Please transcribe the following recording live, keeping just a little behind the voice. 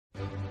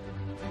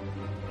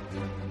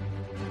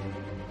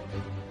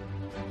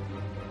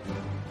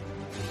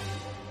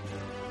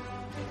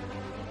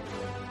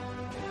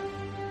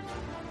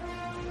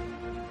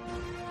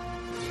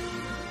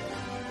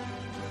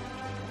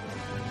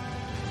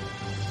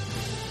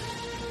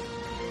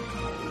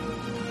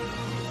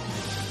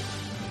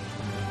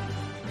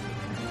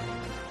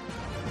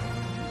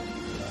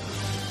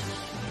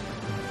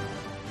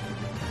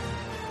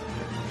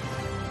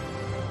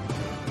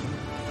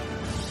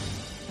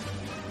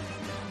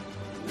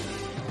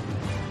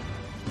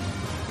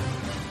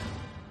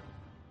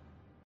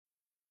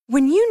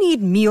When you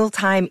need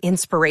mealtime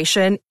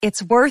inspiration,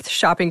 it's worth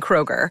shopping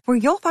Kroger, where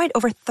you'll find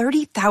over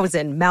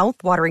 30,000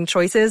 mouth-watering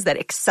choices that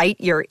excite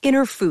your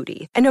inner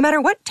foodie. And no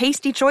matter what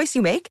tasty choice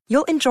you make,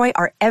 you'll enjoy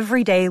our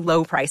everyday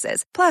low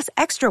prices, plus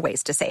extra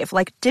ways to save,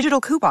 like digital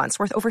coupons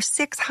worth over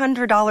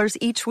 $600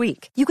 each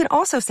week. You can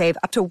also save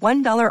up to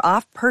 $1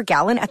 off per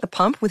gallon at the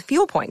pump with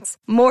fuel points.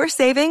 More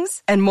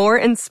savings and more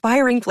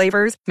inspiring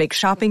flavors make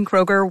shopping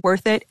Kroger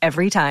worth it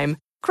every time.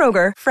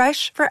 Kroger,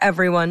 fresh for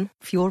everyone.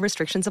 Fuel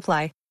restrictions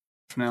apply.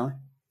 Finale.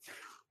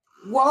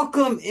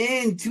 Welcome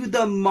into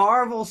the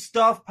Marvel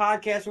Stuff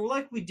podcast, where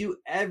like we do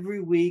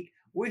every week,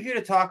 we're here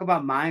to talk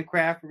about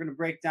Minecraft. We're going to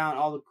break down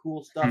all the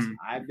cool stuff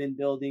I've been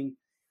building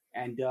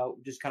and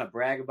just kind of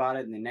brag about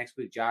it. And then next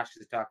week, Josh is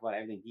going to talk about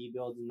everything he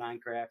builds in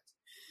Minecraft.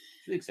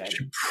 It's really exciting.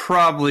 Should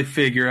probably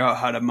figure out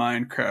how to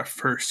Minecraft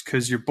first,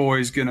 because your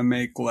boy's going to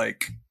make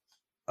like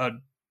a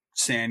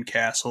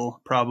sandcastle,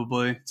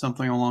 probably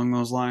something along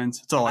those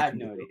lines. It's all I have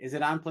no idea. Is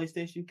it on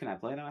PlayStation? Can I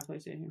play it on my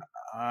PlayStation?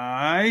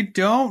 I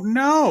don't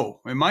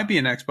know. It might be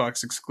an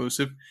Xbox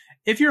exclusive.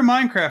 If you're a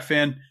Minecraft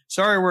fan,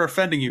 sorry we're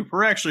offending you.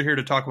 We're actually here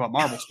to talk about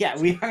Marvel. Yeah,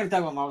 we are going to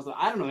talk about Marvel.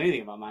 I don't know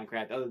anything about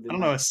Minecraft other than I don't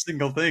know a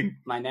single thing.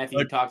 My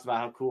nephew talks about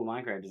how cool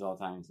Minecraft is all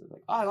the time. So it's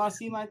like, oh, I want to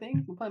see my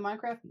thing? We'll play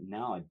Minecraft?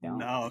 No, I don't.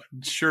 No,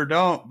 sure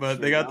don't.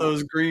 But they got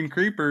those green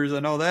creepers. I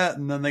know that.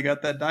 And then they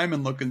got that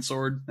diamond-looking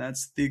sword.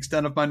 That's the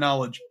extent of my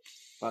knowledge.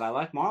 But I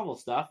like Marvel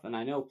stuff, and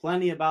I know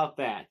plenty about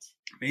that.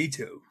 Me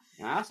too.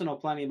 And I also know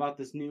plenty about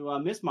this new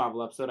Miss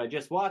Marvel episode I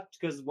just watched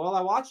because, well, I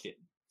watched it.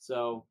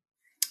 So,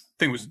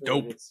 thing was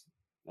dope.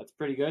 That's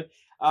pretty good.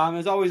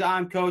 As always,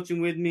 I'm Coach,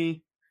 and with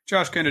me,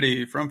 Josh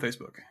Kennedy from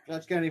Facebook.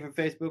 Josh Kennedy from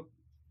Facebook.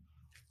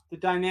 The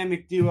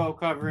dynamic duo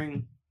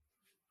covering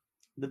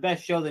the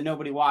best show that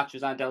nobody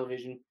watches on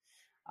television,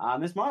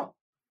 Miss Marvel.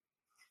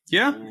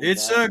 Yeah, and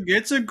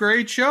it's a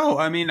great show.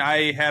 I mean,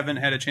 I haven't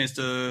had a chance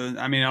to.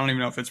 I mean, I don't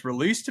even know if it's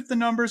released, if the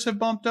numbers have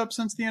bumped up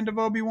since the end of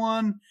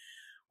Obi-Wan,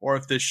 or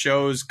if the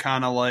show's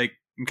kind of like,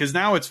 because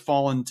now it's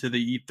fallen to the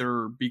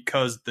ether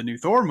because the new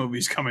Thor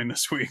movie's coming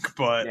this week.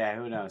 But yeah,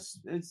 who knows?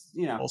 It's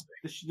we'll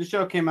the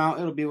show came out.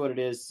 It'll be what it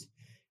is.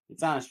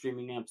 It's on a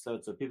streaming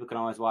episode, so people can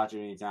always watch it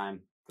anytime.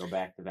 Go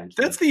back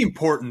eventually. That's the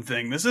important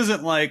thing. This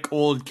isn't like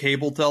old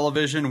cable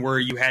television where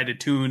you had to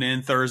tune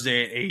in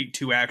Thursday at 8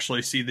 to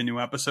actually see the new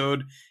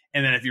episode.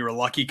 And then if you were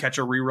lucky, catch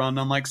a rerun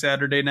on like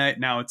Saturday night.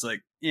 Now it's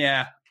like,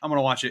 yeah, I'm going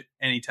to watch it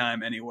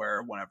anytime,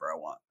 anywhere, whenever I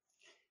want.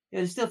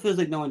 Yeah, it still feels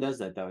like no one does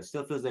that, though. It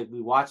still feels like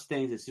we watch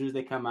things as soon as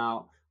they come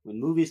out. When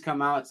movies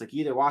come out, it's like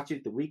you either watch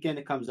it the weekend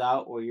it comes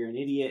out or you're an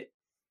idiot.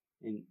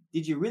 And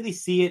did you really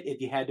see it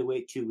if you had to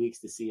wait 2 weeks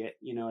to see it?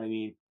 You know what I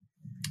mean?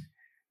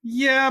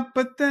 Yeah,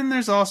 but then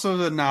there's also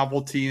the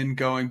novelty in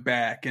going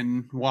back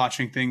and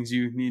watching things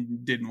you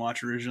didn't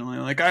watch originally.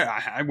 Like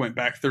I went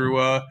back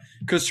through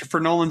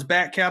Christopher Nolan's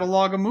back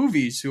catalog of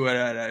movies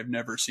I've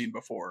never seen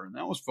before, and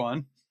that was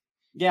fun.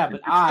 Yeah, but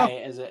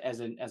I,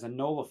 as a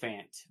Nola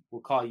fan,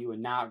 will call you a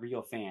not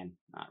real fan.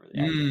 Not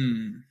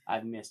really.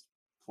 I've missed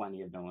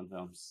plenty of Nolan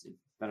films.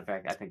 Matter of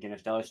fact, I think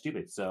Interstellar is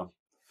stupid. So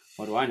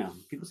what do I know?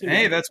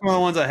 Hey, that's one of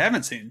the ones I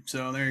haven't seen.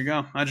 So there you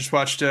go. I just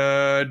watched,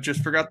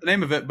 just forgot the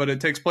name of it, but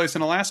it takes place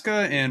in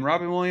Alaska, and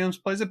Robin Williams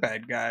plays a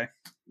bad guy.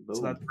 Boom.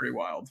 So that's pretty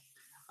wild.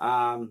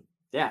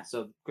 Yeah,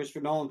 so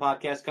Christopher Nolan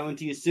podcast coming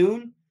to you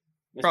soon.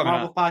 This Probably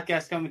Marvel not.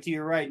 podcast coming to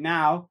you right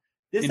now.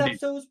 This Indeed.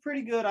 episode was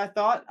pretty good, I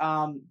thought.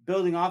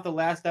 Building off the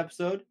last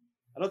episode.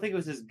 I don't think it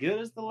was as good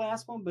as the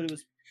last one, but it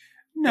was...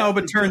 No,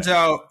 but turns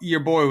out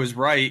your boy was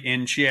right,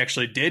 and she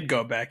actually did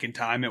go back in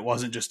time. It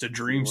wasn't just a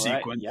dream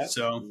sequence. Yep.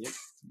 So... Yep.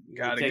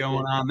 Got it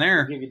going on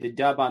there. I'll give you the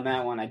dub on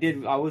that one. I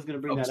was going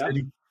to bring that up,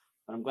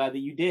 but I'm glad that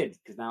you did,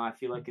 because now I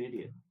feel like an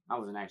idiot. I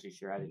wasn't actually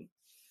sure. I didn't.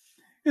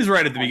 It was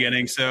right at the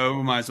beginning, so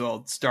we might as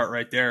well start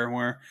right there.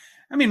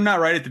 Not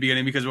right at the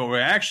beginning, because what we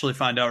actually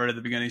find out right at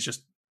the beginning is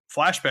just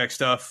flashback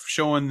stuff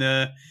showing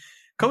the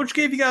coach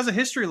gave you guys a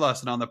history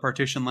lesson on the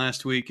partition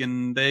last week,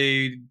 and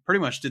they pretty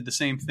much did the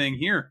same thing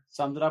here.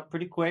 Summed it up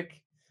pretty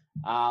quick.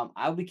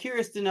 I'll be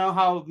curious to know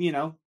how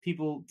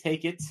people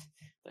take it.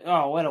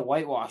 Oh, what a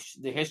whitewash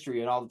the history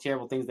and all the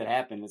terrible things that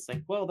happened. It's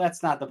like, well,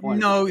 that's not the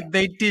point. No,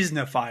 they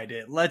Disneyfied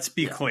it. Let's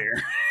be clear.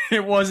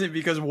 It wasn't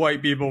because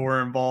white people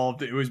were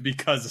involved. It was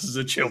because this is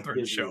a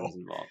children's show. Was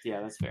involved.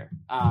 Yeah, that's fair.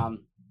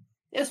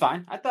 It was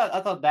fine. I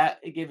thought that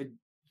it gave a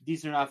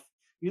decent enough.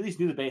 You at least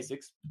knew the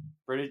basics.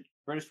 British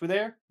were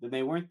there, then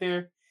they weren't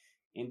there.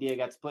 India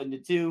got split into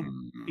two.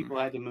 People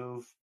had to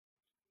move,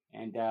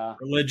 and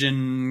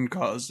religion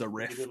caused a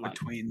rift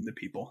between the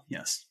people.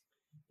 Yes.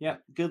 Yeah,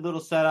 good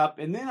little setup.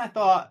 And then I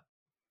thought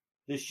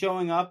the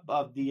showing up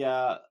of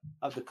the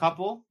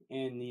couple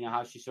and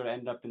how she sort of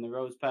ended up in the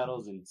rose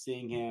petals and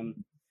seeing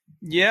him.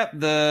 Yep,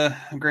 the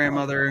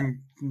grandmother and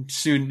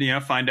soon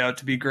find out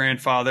to be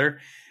grandfather.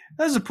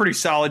 That was a pretty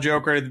solid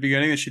joke right at the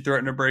beginning that she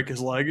threatened to break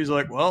his leg. He's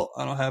like, well,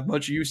 I don't have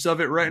much use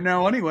of it right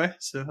now anyway.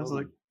 So I was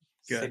like,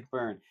 good. Sick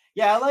burn.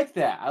 Yeah, I like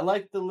that. I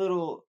like the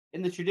little,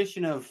 in the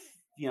tradition of,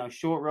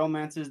 short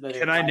romances that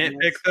Can I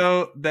nitpick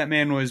though? That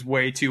man was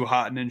way too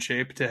hot and in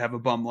shape to have a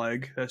bum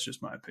leg. That's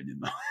just my opinion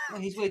though.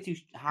 Well, he's way too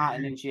hot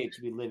and in shape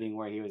to be living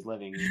where he was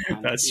living.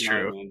 That's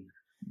true. What I mean?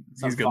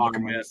 He's good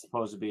looking, man.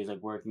 Supposedly is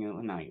like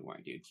working. No, you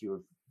weren't, dude. You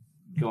were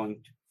going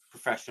to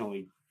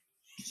professionally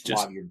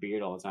swab your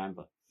beard all the time.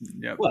 But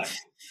what?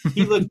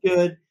 He looked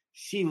good.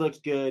 She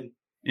looked good.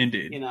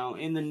 Indeed.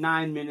 In the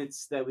 9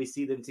 minutes that we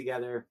see them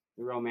together,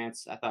 the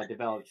romance I thought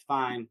developed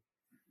fine.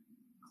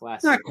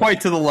 Classic. Not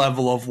quite to the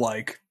level of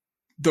like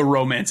the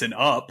romance in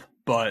Up,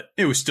 but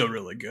it was still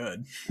really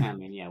good. I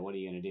mean, yeah. What are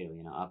you gonna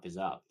do? Up is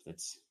Up.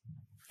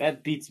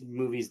 That beats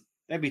movies.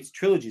 That beats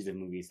trilogies of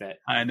movies. That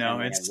I know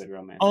it's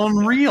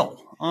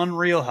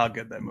unreal how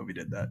good that movie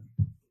did that.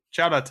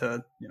 Shout out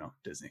to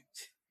Disney.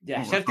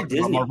 Yeah, shout out to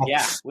Disney.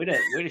 Yeah, way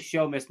to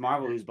show Miss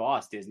Marvel who's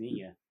boss,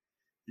 Disney.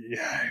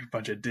 Yeah, a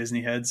bunch of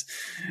Disney heads.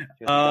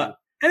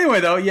 Anyway,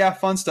 though, yeah,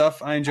 fun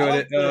stuff. I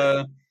enjoyed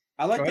it.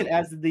 I liked it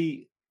as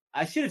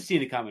I should have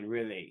seen it coming.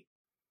 Really,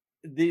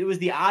 it was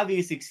the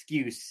obvious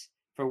excuse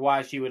for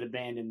why she would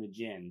abandon the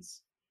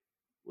Djinns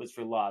was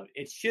for love.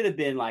 It should have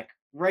been like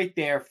right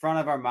there, front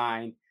of our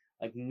mind.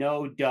 Like,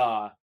 no,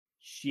 duh,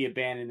 she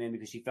abandoned them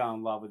because she fell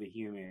in love with a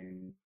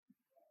human.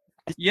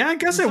 Yeah, I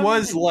guess it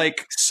was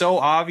like so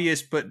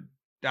obvious, but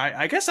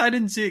I guess I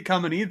didn't see it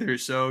coming either.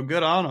 So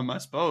good on them, I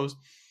suppose.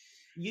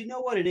 You know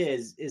what it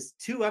is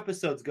 2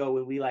 episodes ago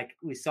when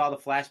we saw the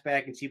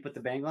flashback and she put the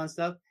bangle on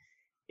stuff.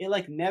 It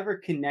like never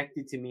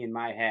connected to me in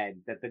my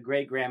head that the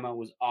great grandma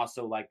was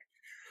also like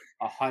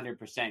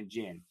 100%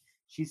 Djinn.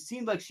 She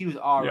seemed like she was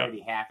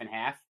already half and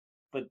half,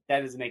 but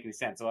that doesn't make any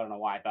sense. So I don't know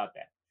why I thought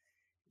that.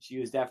 She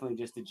was definitely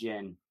just a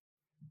Djinn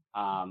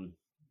who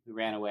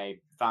ran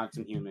away, found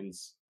some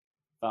humans,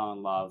 fell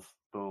in love.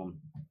 Boom.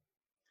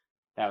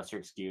 That was her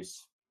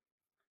excuse.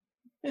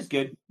 It was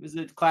good. It was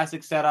a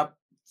classic setup.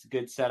 It's a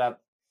good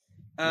setup.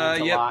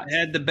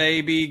 Had the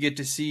baby. Get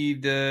to see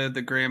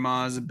the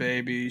grandma as a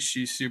baby.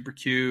 She's super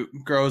cute.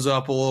 Grows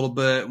up a little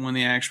bit when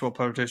the actual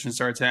publication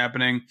starts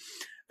happening.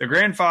 The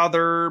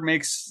grandfather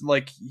makes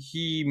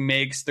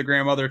the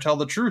grandmother tell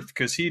the truth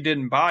because he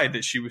didn't buy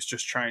that she was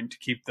just trying to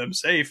keep them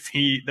safe.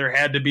 There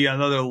had to be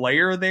another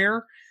layer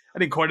there. I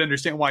didn't quite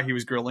understand why he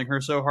was grilling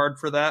her so hard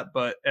for that,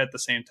 but at the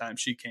same time,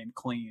 she came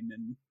clean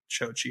and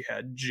showed she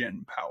had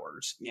Djinn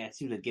powers. Yeah, it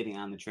seems like getting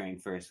on the train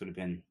first would have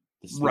been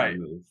the smart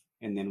move,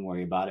 and then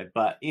worry about it.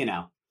 But you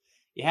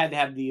had to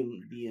have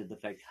the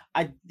fact.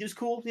 It was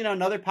cool.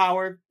 Another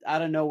power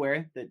out of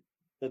nowhere that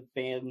the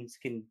bands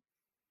can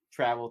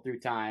travel through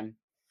time.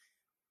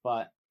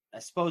 But I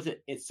suppose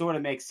it sort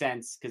of makes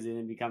sense because then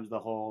it becomes the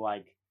whole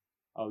like,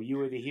 oh, you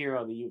were the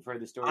hero that you've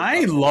heard the story.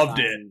 I loved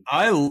it.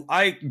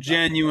 I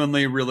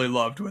genuinely really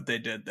loved what they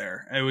did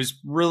there. It was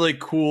really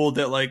cool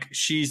that like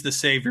she's the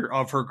savior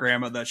of her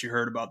grandma that she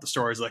heard about the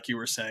stories, like you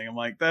were saying. I'm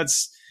like,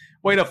 that's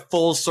way to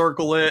full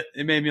circle it.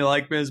 It made me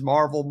like Ms.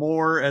 Marvel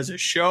more as a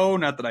show.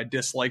 Not that I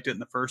disliked it in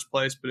the first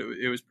place, but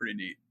it was pretty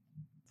neat.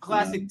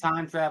 Classic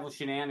time travel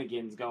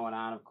shenanigans going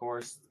on, of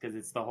course, because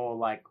it's the whole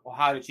like, well,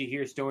 how did she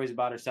hear stories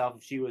about herself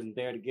if she wasn't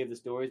there to give the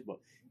stories? But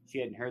she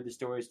hadn't heard the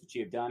stories, would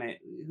she have done it?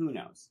 Who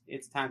knows?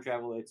 It's time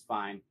travel. It's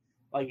fine.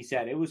 Like you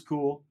said, it was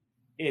cool.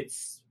 I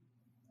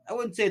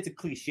wouldn't say it's a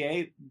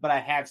cliche, but I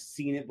have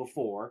seen it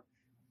before.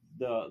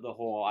 The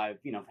whole,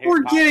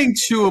 we're getting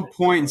to a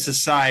point in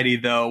society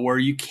though where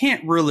you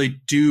can't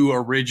really do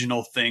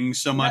original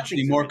things so much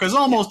anymore because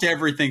almost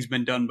everything's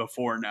been done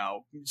before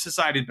now.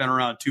 Society's been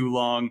around too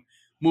long.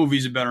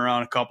 Movies have been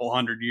around a couple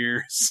 100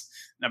 years.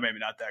 Now, maybe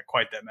not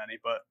quite that many,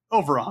 but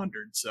over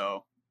 100.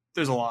 So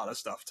there's a lot of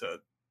stuff to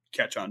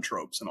catch on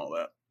tropes and all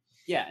that.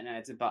 Yeah, no,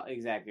 it's about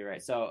exactly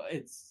right. So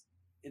it's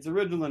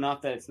original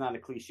enough that it's not a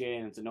cliche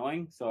and it's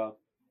annoying. So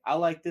I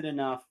liked it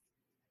enough.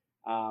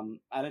 I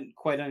didn't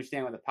quite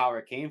understand where the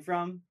power came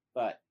from,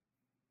 but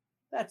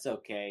that's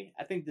okay.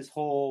 I think this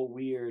whole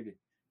weird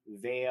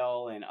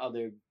veil and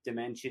other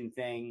dimension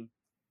thing,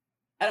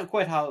 I don't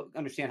quite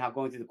understand how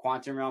going through the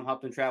quantum realm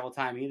helped them travel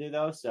time either,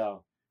 though.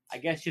 So I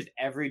guess just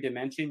every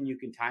dimension you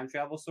can time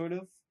travel, sort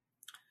of.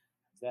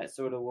 That's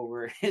sort of what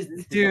we're...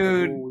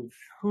 Dude,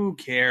 who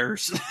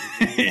cares?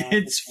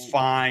 It's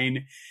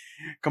fine.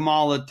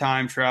 Kamala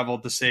time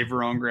traveled to save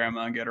her own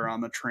grandma and get her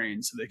on the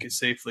train so they could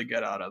safely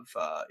get out of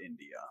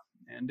India.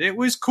 And it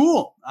was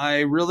cool.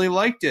 I really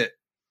liked it.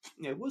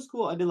 Yeah, it was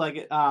cool. I did like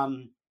it. But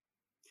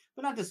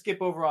not to skip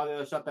over all the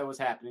other stuff that was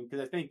happening,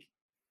 because I think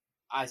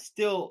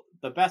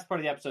the best part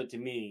of the episode to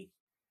me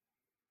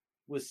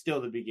was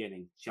still the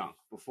beginning chunk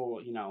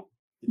before,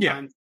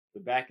 the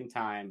back in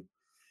time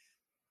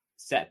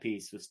set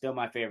piece was still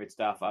my favorite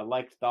stuff. I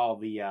liked all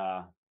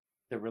the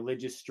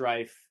religious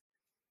strife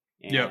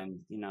and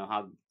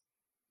how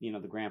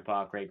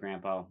the great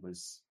grandpa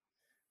was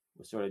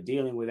sort of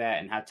dealing with that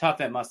and how tough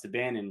that must have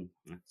been. And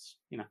it's,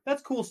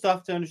 that's cool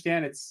stuff to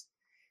understand. It's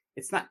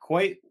not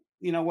quite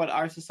what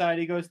our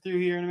society goes through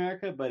here in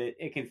America, but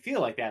it can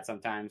feel like that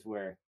sometimes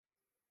where,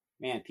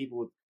 man, people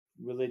with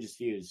religious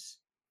views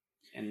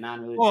and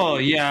non-religious. Well,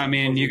 yeah, I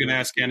mean, you can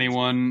ask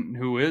anyone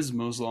who is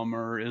Muslim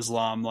or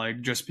Islam,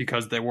 like, just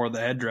because they wore the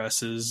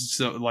headdresses,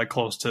 so, like,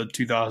 close to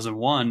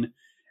 2001,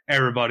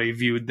 everybody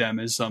viewed them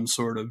as some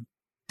sort of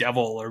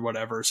devil or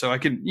whatever. So I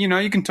can, you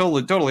can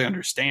totally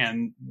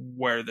understand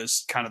where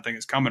this kind of thing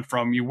is coming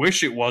from. You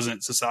wish it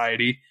wasn't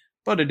society,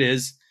 but it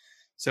is.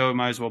 So it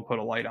might as well put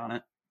a light on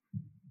it.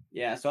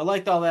 Yeah, so I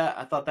liked all that.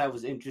 I thought that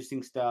was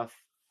interesting stuff.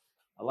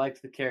 I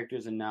liked the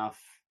characters enough.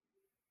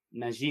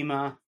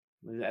 Najima,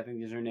 I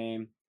think is her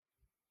name.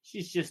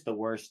 She's just the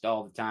worst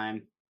all the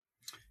time.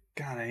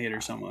 God, I hate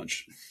her so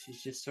much.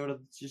 She's just sort of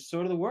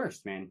the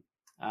worst, man.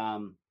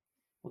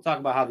 We'll talk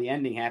about how the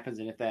ending happens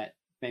and if that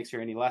makes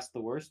her any less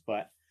the worst,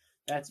 but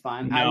that's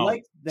fine. No. I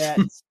like that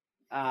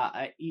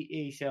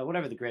Aisha,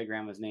 whatever the great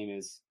grandma's name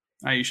is.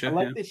 Aisha. I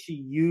like that she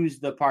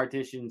used the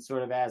partition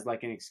sort of as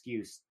like an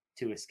excuse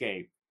to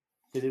escape.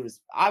 Because it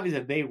was obvious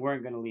that they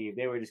weren't going to leave.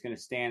 They were just going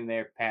to stand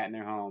there patting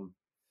their home.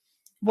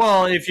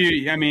 Well,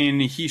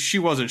 she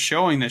wasn't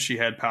showing that she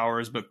had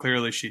powers, but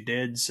clearly she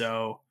did.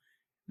 So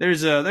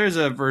there's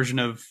a version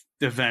of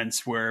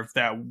events where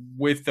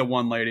if the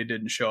one lady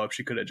didn't show up,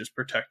 she could have just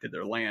protected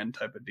their land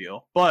type of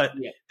deal. But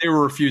They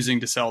were refusing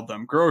to sell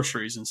them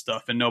groceries and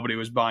stuff, and nobody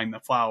was buying the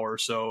flour.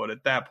 So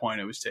at that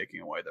point, it was taking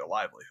away their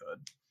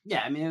livelihood.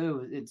 Yeah, I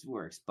mean, it's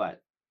worse,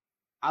 but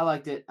I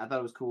liked it. I thought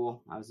it was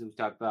cool. Obviously, we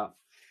talked about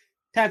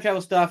time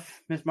travel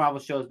stuff. Miss Marvel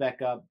shows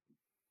back up.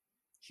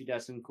 She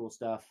does some cool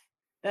stuff.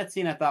 That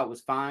scene I thought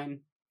was fine.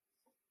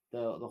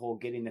 The whole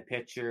getting the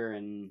picture,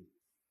 and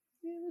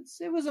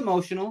it was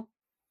emotional.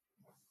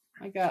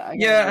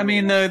 I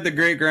mean, the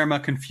great grandma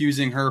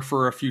confusing her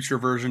for a future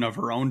version of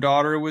her own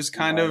daughter was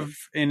kind of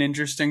an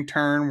interesting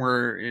turn,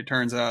 where it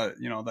turns out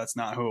that's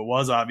not who it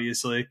was,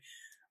 obviously,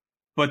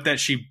 but that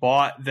she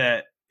bought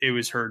that it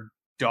was her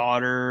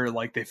daughter.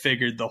 Like, they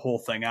figured the whole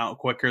thing out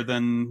quicker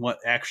than what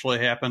actually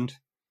happened.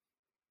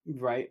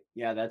 Right.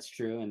 Yeah, that's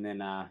true. And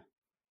then, I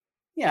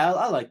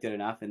liked it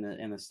enough.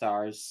 In the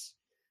stars,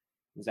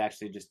 it was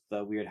actually just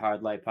the weird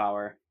hard light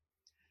power.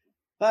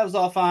 But that was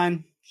all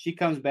fine. She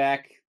comes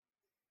back.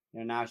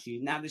 Now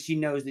that she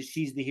knows that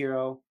she's the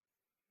hero,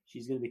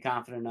 she's going to be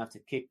confident enough to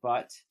kick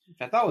butt.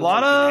 Which I thought was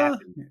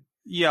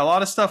a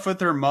lot of stuff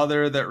with her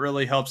mother that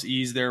really helps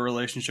ease their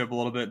relationship a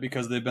little bit,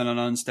 because they've been on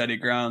unsteady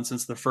ground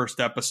since the first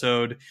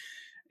episode.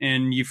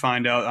 And you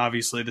find out,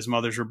 obviously, this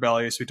mother's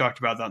rebellious. We talked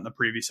about that in the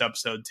previous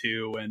episode,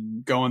 too.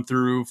 And going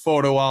through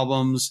photo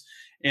albums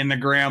and the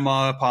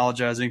grandma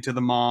apologizing to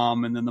the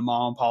mom and then the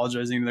mom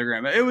apologizing to the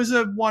grandma. It was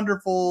a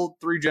wonderful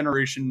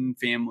 3-generation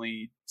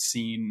family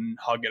scene,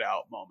 hug it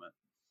out moment.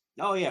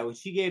 Oh, yeah. When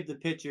she gave the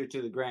picture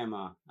to the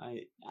grandma,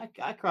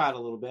 I cried a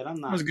little bit.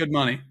 It was good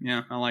money.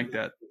 Yeah, I like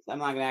that. I'm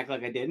not going to act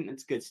like I didn't.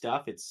 It's good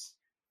stuff.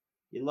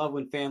 You love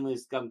when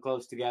families come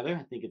close together.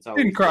 I think it's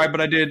always. I didn't cry,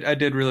 but I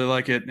did really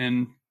like it,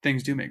 and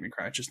things do make me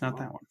cry, just not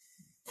that one.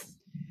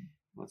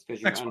 Well, it's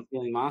because you're an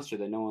unfeeling monster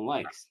that no one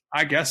likes.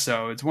 I guess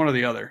so. It's one or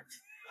the other.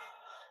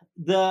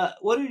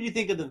 What did you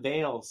think of the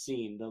veil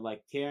scene? The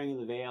tearing of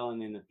the veil,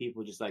 and then the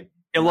people just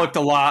it looked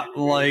a lot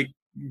like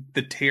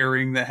the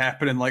tearing that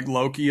happened in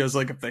Loki. I was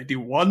like, if they do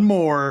one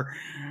more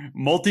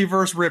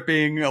multiverse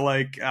ripping,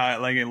 like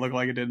it looked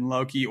like it did in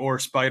Loki or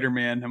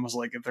Spider-Man, and was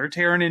like, if they're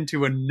tearing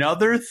into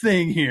another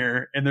thing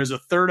here and there's a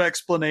third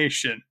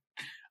explanation,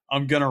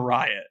 I'm gonna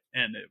riot.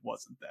 And it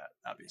wasn't that,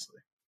 obviously.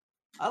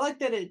 I like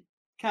that it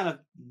kind of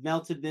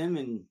melted them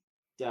and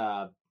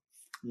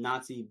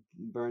Nazi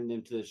burned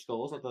them to their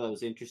skulls. I thought that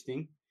was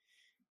interesting.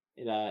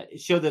 It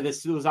showed that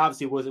this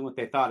wasn't what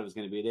they thought it was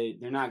going to be.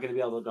 They're not going to be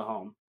able to go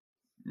home.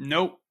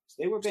 Nope.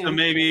 They were banned. So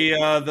maybe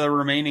the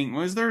remaining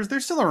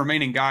there's still a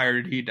remaining guy,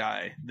 or did he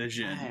die? The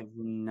Jin. I have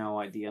no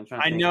idea. I'm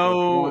trying. I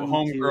know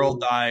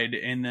Homegirl died,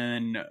 and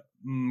then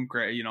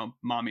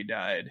Mommy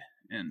died,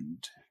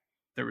 and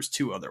there was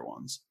 2 other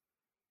ones.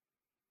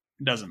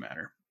 It doesn't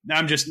matter.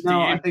 I'm just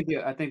I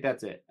think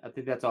that's it. I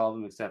think that's all of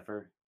them except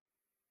for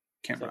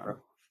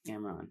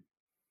Cameron.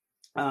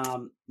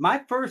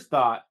 My first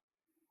thought,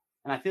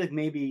 and I feel like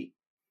maybe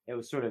it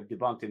was sort of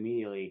debunked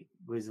immediately,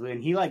 was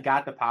when he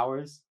got the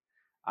powers.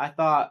 I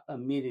thought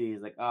immediately,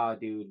 like, oh,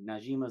 dude,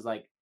 Najima's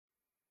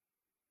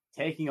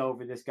taking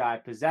over this guy,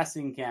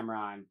 possessing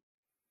Cameron,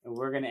 and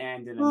we're gonna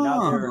end in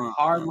another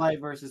hard light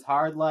versus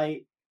hard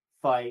light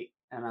fight,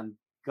 and I'm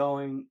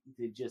going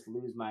to just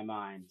lose my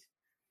mind.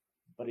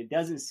 But it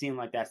doesn't seem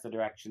like that's the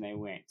direction they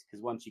went,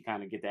 because once you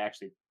kind of get to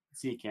actually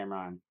see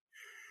Cameron,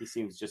 he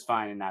seems just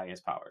fine, and now he has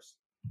powers.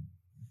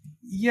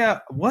 Yeah,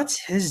 what's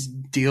his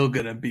deal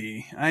gonna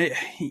be?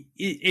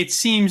 It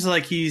seems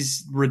like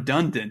he's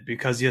redundant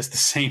because he has the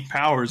same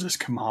powers as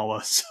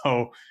Kamala.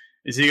 So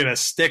is he gonna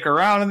stick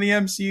around in the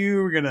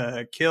MCU? We're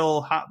gonna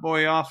kill Hot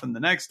Boy off in the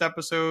next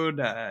episode?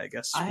 I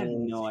guess. I have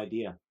no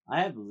idea.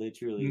 I have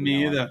literally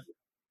me no either.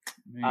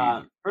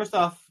 Idea. First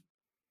off,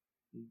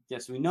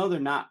 yes, we know they're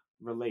not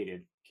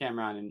related.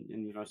 Cameron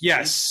and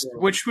yes,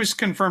 which was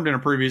confirmed in a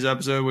previous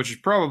episode, which is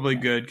probably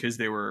good because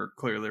they were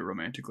clearly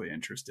romantically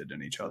interested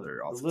in each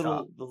other.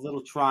 The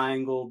little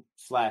triangle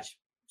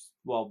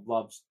 /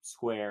 love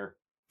square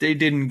they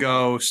didn't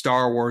go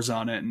Star Wars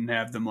on it and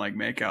have them like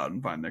make out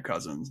and find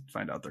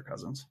out their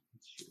cousins.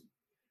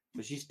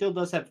 But she still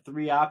does have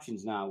 3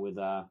 options now with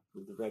the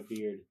red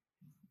beard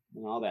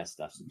and all that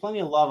stuff. So plenty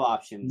of love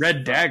options.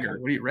 Red dagger.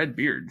 What are you? Red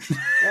beard.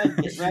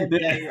 Red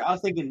dagger. I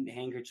was thinking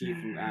handkerchief.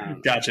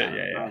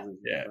 Gotcha.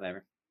 Yeah.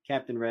 Whatever.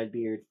 Captain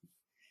Redbeard.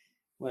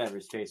 Whatever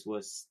his face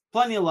was.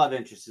 Plenty of love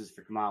interests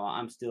for Kamala.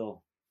 I'm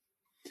still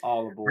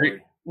all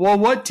aboard. Well,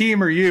 what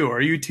team are you?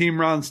 Are you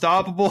Team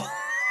Unstoppable?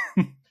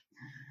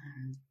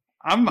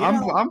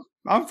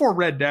 I'm for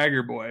Red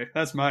Dagger Boy.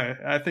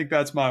 I think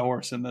that's my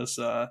horse in this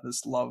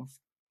this love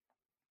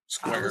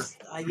square.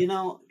 I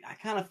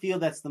kind of feel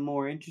that's the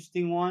more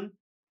interesting one,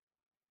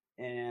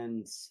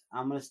 and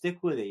I'm gonna stick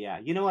with it. Yeah,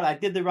 you know what? I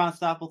did the Ron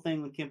Stoppel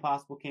thing when Kim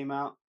Possible came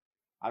out.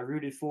 I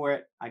rooted for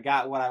it. I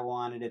got what I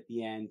wanted at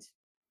the end.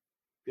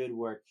 Good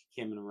work,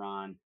 Kim and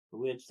Ron. But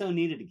we just don't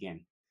need it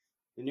again.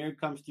 The nerd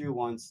comes through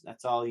once.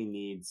 That's all he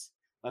needs.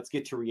 Let's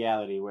get to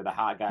reality where the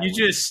hot guy. You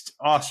just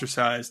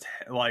ostracized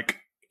like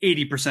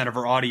 80% of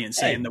our audience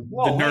saying the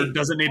nerd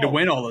doesn't need to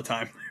win all the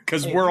time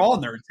because we're all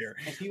nerds here.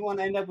 If you want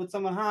to end up with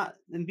someone hot,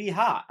 then be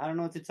hot. I don't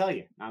know what to tell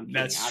you. I'm kidding,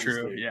 that's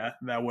obviously. true. Yeah,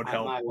 that would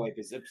help. My wife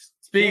is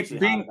substantially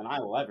hotter than I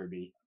will ever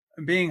be.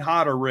 Being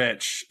hot or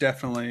rich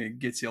definitely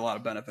gets you a lot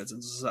of benefits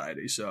in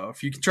society. So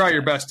if you can try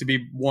your best to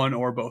be one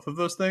or both of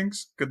those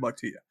things, good luck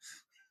to you.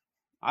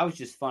 I was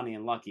just funny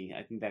and lucky.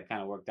 I think that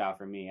kind of worked out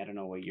for me. I don't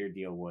know what your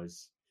deal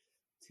was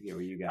to get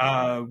where you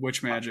got.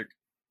 Witch magic.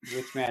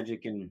 Witch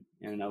magic and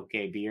an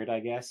okay beard,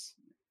 I guess.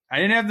 I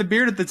didn't have the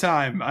beard at the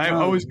time.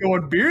 I was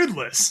going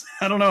beardless.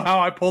 I don't know how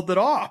I pulled it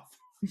off.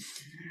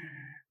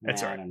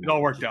 That's all right. It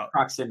all worked out.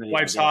 Proximity.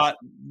 Wife's hot.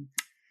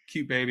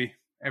 Cute baby.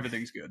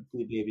 Everything's good.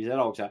 Cute babies. That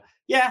all works out.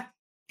 Yeah,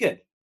 good.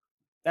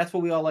 That's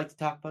what we all like to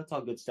talk about. It's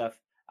all good stuff.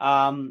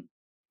 Final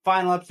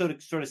episode,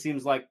 it sort of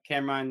seems like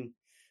Cameron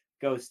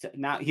goes to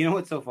now. You know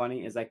what's so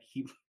funny is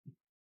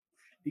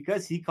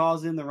because he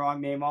calls in the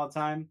wrong name all the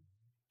time.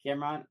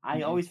 Cameron,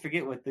 I always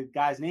forget what the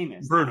guy's name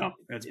is. Bruno.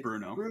 It's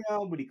Bruno.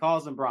 Bruno, but he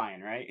calls him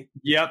Brian, right?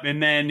 Yep.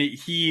 And then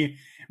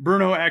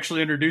Bruno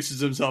actually introduces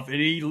himself, and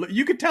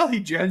you could tell he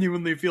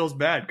genuinely feels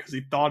bad because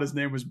he thought his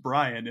name was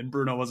Brian, and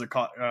Bruno wasn't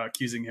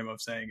accusing him of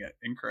saying it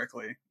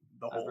incorrectly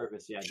the whole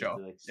purpose, yeah, show.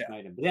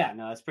 Smite him. But yeah,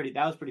 no,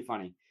 that was pretty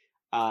funny.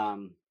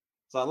 So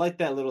I like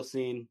that little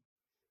scene.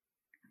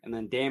 And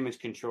then Damage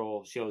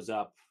Control shows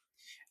up.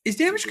 Is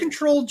Damage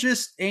Control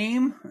just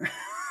AIM?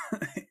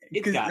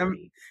 It's gotta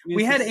be.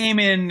 We had AIM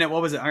in,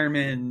 what was it, Iron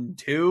Man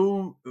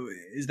 2?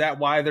 Is that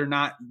why they're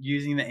not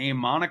using the AIM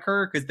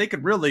moniker? Because they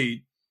could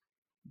really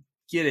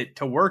get it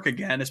to work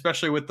again,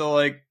 especially with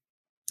the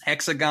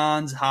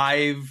hexagons,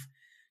 hive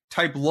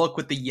type look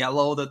with the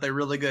yellow that they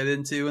really got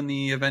into in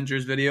the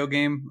Avengers video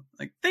game.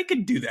 They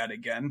could do that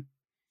again.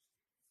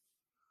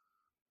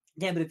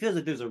 Yeah, but it feels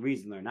like there's a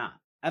reason they're not.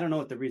 I don't know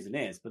what the reason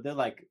is, but they're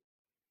like...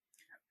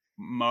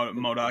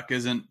 MODOK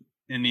isn't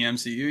in the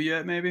MCU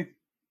yet, maybe?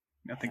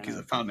 I think he's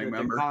a founding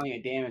member. They're calling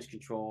it Damage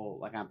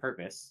Control on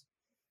purpose.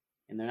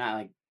 And they're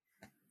not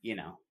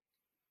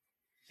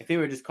if they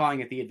were just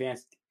calling it the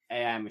Advanced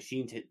AI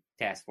Machine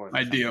Task Force.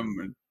 Idea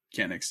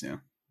Mechanics, yeah.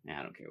 Yeah,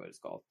 I don't care what it's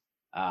called.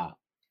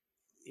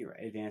 You're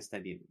right, Advanced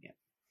Idea, yeah.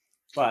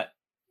 But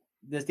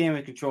this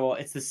Damage Control,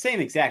 it's the same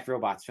exact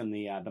robots from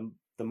the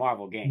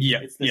Marvel game. Yeah,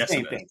 it's the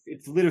same thing.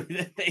 It's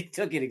literally they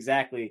took it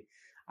exactly.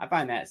 I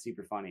find that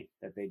super funny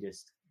that they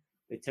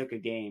took a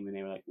game and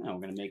they were like, no,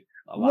 we're gonna make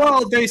a lot.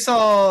 Well, they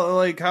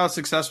saw how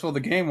successful the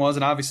game was,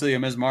 and obviously a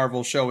Ms.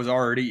 Marvel show was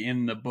already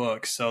in the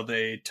book, so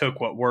they took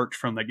what worked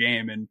from the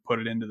game and put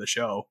it into the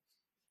show.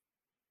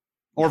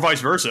 Or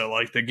vice versa.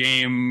 The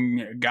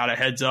game got a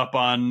heads up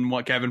on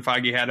what Kevin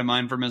Feige had in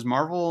mind for Ms.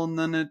 Marvel, and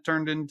then it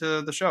turned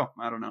into the show.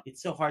 I don't know.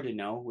 It's so hard to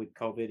know with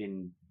COVID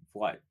and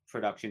what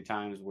production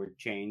times were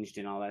changed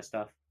and all that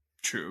stuff.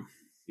 True.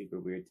 Super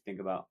weird to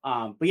think about.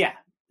 But yeah,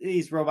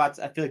 these robots,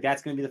 I feel like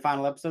that's going to be the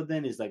final episode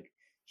then, is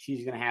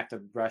she's going to have to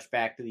rush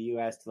back to the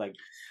U.S. to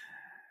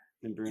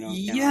and Bruno.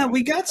 Yeah,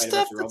 we got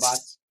stuff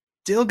that's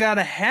still got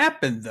to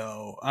happen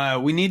though.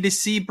 We need to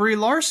see Brie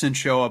Larson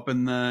show up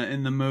in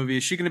the movie.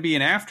 Is she going to be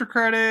an after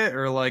credit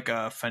or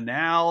a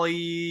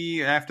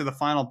finale after the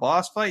final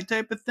boss fight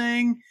type of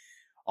thing?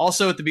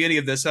 Also, at the beginning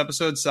of this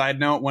episode, side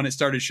note, when it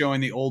started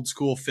showing the old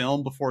school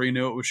film before you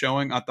knew it was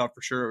showing, I thought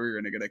for sure we were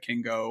going to get a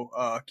Kingo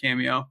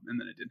cameo, and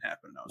then it didn't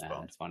happen. And I was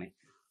bummed. That's funny.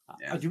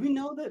 Do we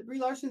know that Brie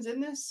Larson's in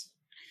this?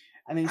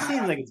 I mean, it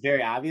seems like it's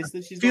very obvious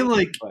that she's.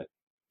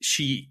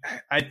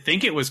 I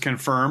think it was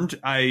confirmed.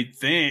 I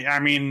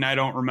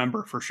don't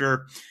remember for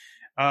sure.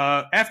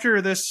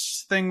 After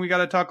this thing, we got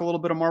to talk a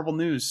little bit of Marvel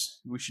news.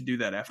 We should do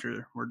that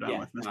after we're done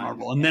with Ms.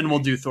 Marvel, and then we'll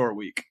do Thor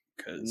Week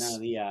because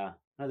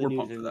we're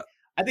pumped for that.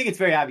 I think it's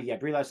very obvious. Yeah,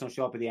 Brie Larson will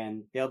show up at the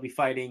end. They'll be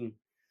fighting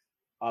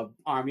an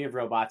army of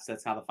robots.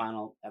 That's how the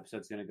final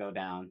episode's going to go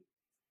down.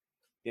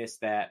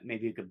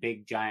 Maybe a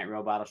big giant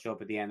robot will show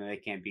up at the end that they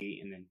can't beat,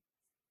 and then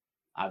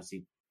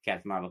obviously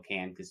Captain Marvel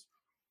can because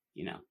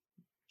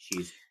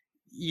she's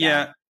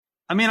down.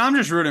 I mean, I'm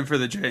just rooting for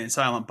the Jay and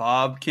Silent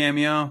Bob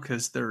cameo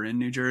because they're in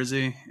New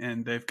Jersey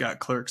and they've got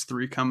Clerks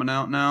 3 coming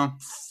out now.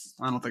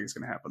 I don't think it's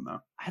going to happen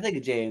though. I think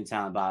a Jay and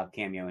Silent Bob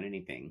cameo in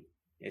anything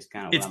is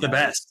kind of it's the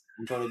best.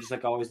 I'm totally just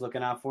like always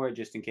looking out for it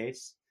just in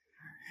case.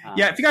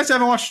 Yeah, if you guys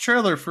haven't watched the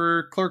trailer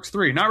for Clerks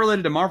 3, not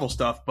related to Marvel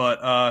stuff, but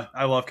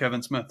I love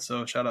Kevin Smith,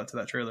 so shout out to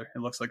that trailer. It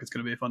looks like it's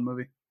going to be a fun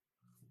movie.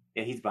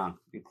 Yeah, he's bomb.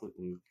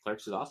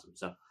 Clerks is awesome.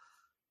 So,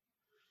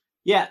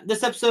 yeah,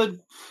 this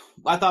episode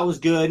I thought was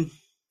good.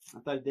 I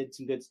thought it did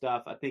some good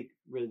stuff. I think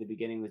really the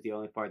beginning was the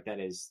only part that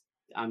is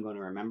I'm going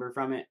to remember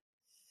from it.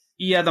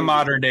 Yeah, the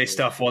modern day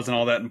stuff wasn't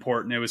all that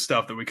important. It was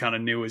stuff that we kind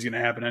of knew was going to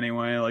happen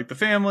anyway. Like the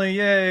family,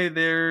 yay,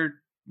 they're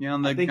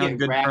on I think on it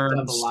good wrapped terms.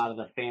 up a lot of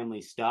the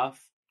family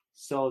stuff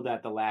so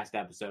that the last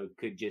episode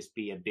could just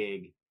be a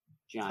big,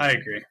 giant, I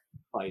agree,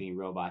 fighting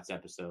robots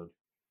episode,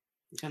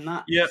 which I'm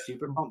not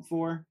super pumped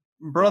for.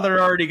 Brother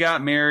already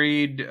got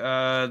married.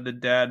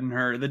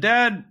 The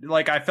dad,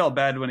 like I felt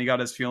bad when he got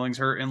his feelings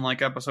hurt in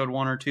like episode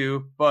 1 or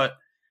 2, but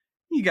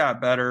he got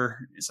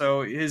better,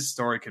 so his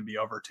story could be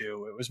over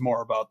too. It was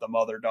more about the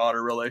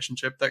mother-daughter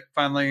relationship that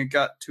finally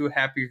got to a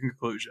happy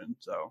conclusion.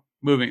 So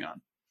moving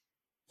on.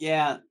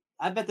 Yeah,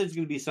 I bet there's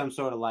going to be some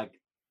sort of like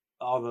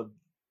all the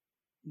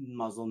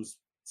Muslims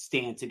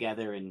stand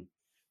together and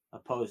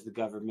oppose the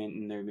government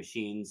and their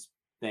machines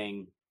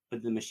thing,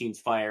 but the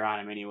machines fire on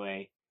them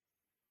anyway,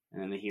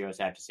 and then the heroes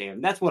have to save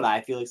them. That's what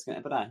I feel it's going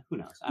to, but who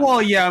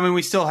knows? Yeah, I mean,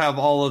 we still have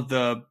all of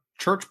the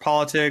church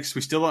politics.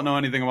 We still don't know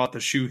anything about the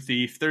shoe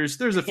thief. There's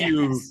a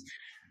few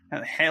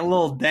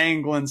little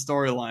dangling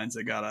storylines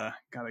that gotta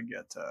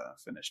get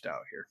finished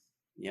out here.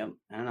 Yep,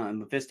 I don't know. And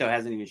Mephisto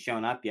hasn't even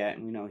shown up yet,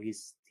 and we know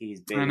he's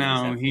big. I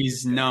know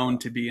he's known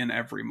to be in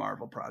every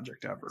Marvel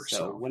project ever.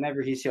 So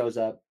whenever he shows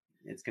up,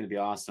 it's going to be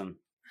awesome.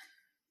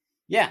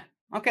 Yeah.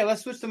 Okay,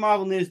 let's switch to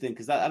Marvel news then,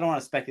 because I don't want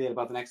to speculate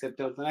about the next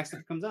episode. The next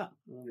episode comes up.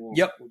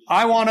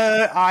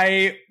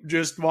 I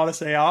just want to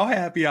say how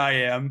happy I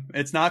am.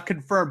 It's not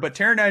confirmed, but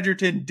Taron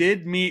Egerton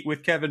did meet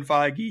with Kevin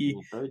Feige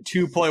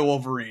to play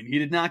Wolverine. He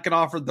did not get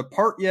offered the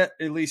part yet,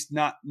 at least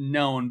not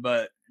known,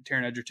 but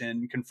Taron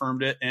Egerton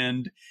confirmed it,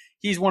 and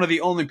he's one of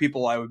the only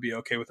people I would be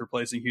okay with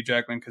replacing Hugh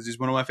Jackman because he's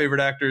one of my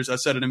favorite actors. I've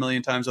said it a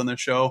million times on this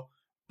show,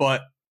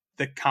 but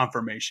the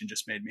confirmation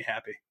just made me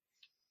happy.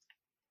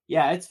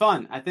 Yeah, it's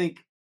fun. I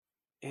think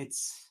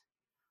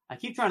I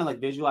keep trying to like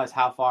visualize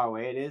how far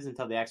away it is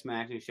until the X-Men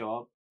actually show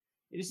up.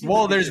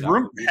 There's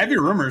heavy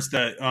rumors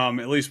that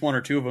at least 1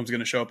 or 2 of them is going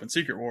to show up in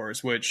Secret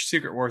Wars, which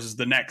Secret Wars is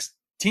the next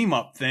team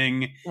up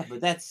thing. Yeah,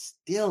 but that's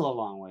still a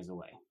long ways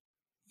away.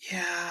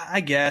 Yeah, I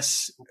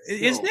guess.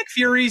 Is Nick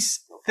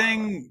Fury's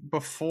thing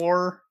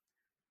before?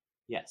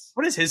 Yes.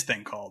 What is his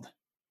thing called?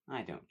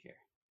 I don't care.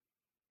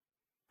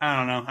 I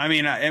don't know. I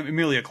mean,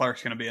 Emilia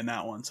Clarke's going to be in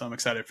that one, so I'm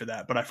excited for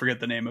that. But I forget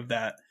the name of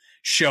that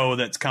show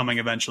that's coming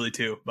eventually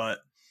too. But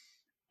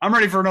I'm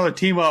ready for another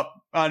team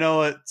up. I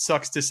know it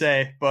sucks to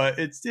say, but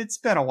it's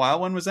been a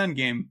while. When was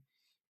Endgame?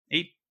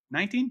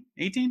 19?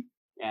 18?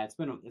 Yeah, it's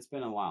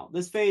been a while.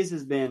 This phase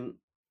has been.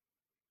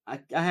 I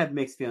have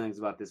mixed feelings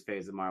about this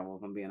phase of Marvel,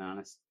 if I'm being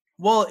honest.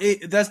 Well,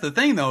 that's the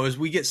thing though, is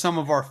we get some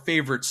of our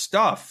favorite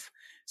stuff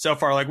so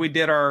far. Like we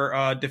did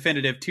our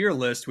definitive tier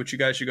list, which you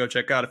guys should go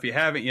check out if you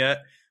haven't yet.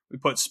 We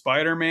put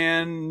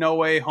Spider-Man No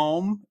Way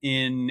Home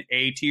in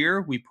A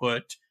tier. We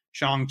put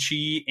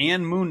Shang-Chi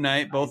and Moon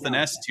Knight both in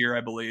S tier,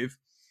 I believe.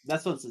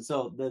 That's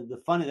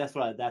the funny. That's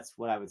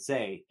what I would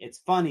say. It's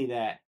funny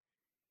that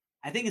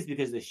I think it's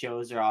because the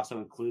shows are also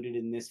included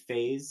in this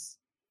phase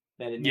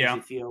that it makes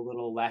you feel a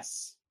little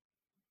less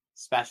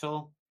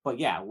special. But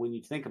yeah, when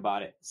you think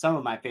about it, some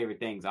of my favorite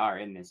things are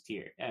in this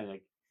tier.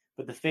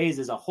 But the phase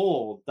as a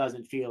whole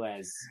doesn't feel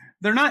as...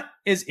 They're not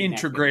as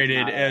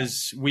integrated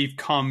as we've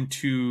come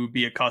to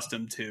be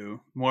accustomed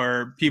to,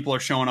 where people are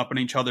showing up in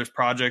each other's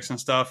projects and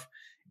stuff.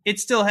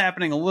 It's still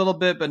happening a little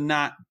bit, but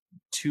not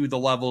to the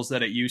levels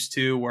that it used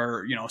to,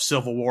 where,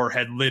 Civil War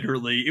had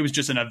literally... It was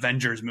just an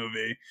Avengers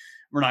movie.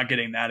 We're not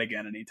getting that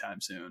again anytime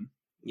soon.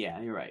 Yeah,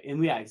 you're right.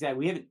 And exactly.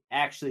 We haven't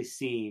actually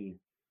seen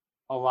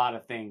a lot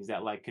of things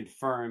that like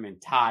confirm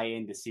and tie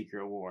into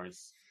Secret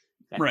Wars.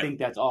 I think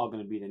that's all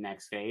going to be the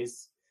next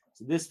phase.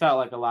 So this felt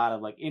like a lot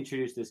of like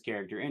introduce this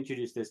character,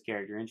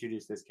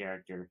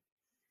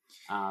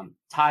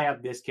 tie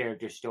up this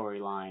character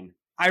storyline.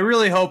 I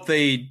really hope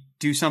they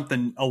do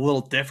something a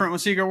little different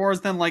with Secret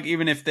Wars then, like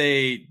even if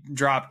they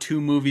drop 2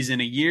 movies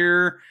in a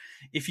year,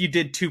 if you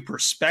did 2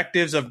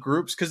 perspectives of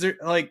groups, because they're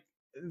like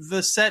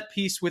the set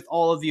piece with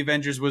all of the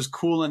Avengers was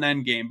cool in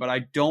Endgame, but I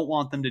don't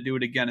want them to do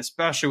it again,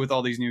 especially with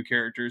all these new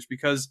characters,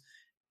 because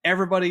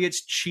everybody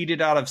gets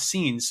cheated out of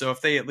scenes. So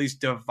if they at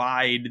least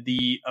divide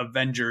the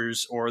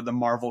Avengers or the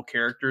Marvel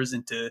characters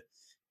into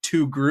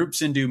 2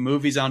 groups and do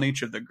movies on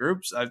each of the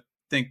groups, I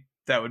think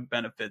that would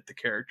benefit the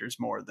characters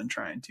more than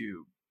trying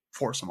to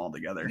force them all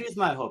together. Here's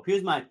my hope.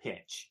 Here's my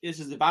pitch. This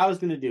is, if I was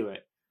going to do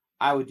it,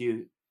 I would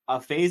do a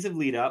phase of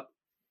lead up.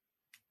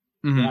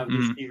 Then I would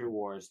do Secret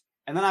Wars.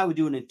 And then I would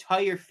do an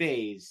entire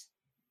phase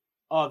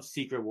of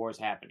Secret Wars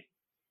happening.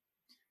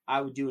 I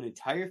would do an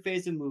entire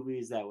phase of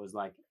movies that was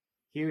like,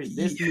 here's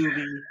this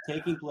movie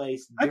taking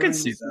place during the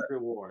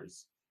Secret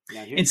Wars.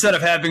 Instead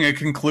of having a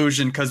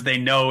conclusion because they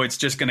know it's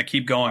just going to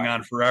keep going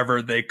on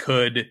forever, they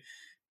could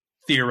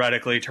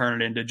theoretically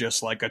turn it into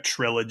just like a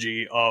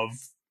trilogy of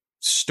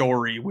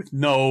story with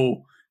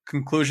no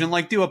conclusion.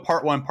 Like do a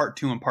part 1, part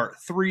 2, and part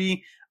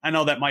 3. I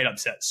know that might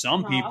upset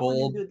some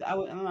people.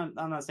 I'm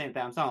not saying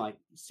that. I'm talking like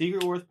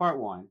Secret Wars Part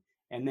 1,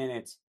 and then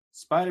it's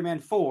Spider-Man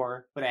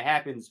 4, but it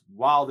happens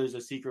while there's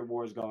a Secret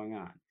Wars going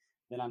on.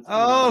 Then I'm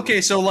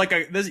okay. So like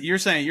you're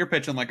saying you're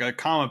pitching like a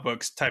comic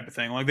books type of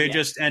thing. Like they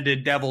just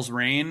ended Devil's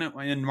Reign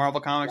in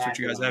Marvel Comics, which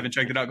you guys haven't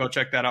checked it out. Go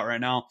check that out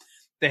right now.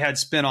 They had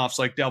spin-offs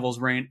like Devil's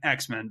Reign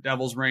X-Men,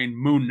 Devil's Reign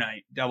Moon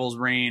Knight, Devil's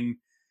Reign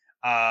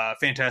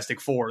Fantastic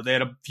Four. They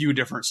had a few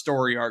different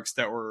story arcs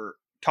that were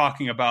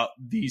talking about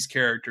these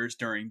characters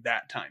during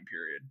that time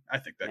period. I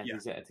think that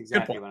that's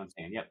exactly what I'm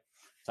saying. Yep.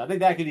 So I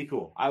think that could be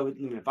cool. I would,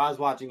 if I was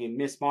watching a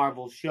Miss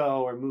Marvel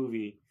show or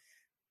movie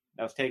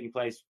that was taking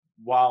place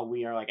while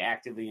we are like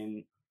actively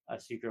in a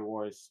Secret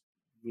Wars,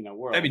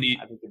 world, that'd be neat.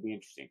 I think it'd be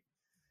interesting.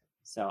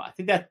 So I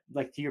think that,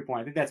 like to your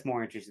point, I think that's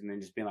more interesting than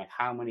just being like,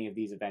 how many of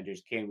these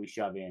Avengers can we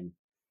shove in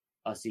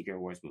a Secret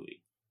Wars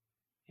movie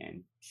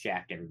and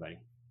shack everybody?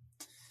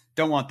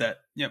 Don't want that.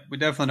 Yep, we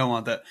definitely don't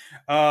want that.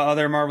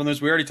 Other Marvel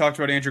news, we already talked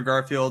about Andrew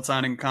Garfield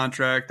signing a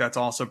contract. That's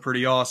also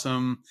pretty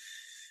awesome.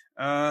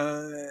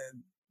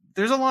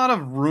 There's a lot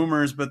of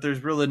rumors, but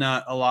there's really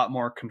not a lot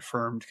more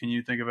confirmed. Can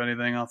you think of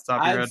anything off the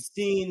top of your head? I've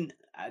seen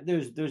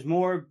there's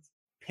more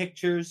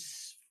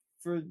pictures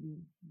for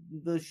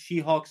the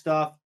She-Hulk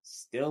stuff.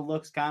 Still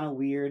looks kind of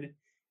weird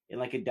and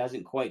like it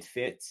doesn't quite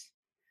fit.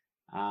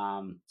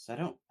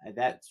 So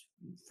that's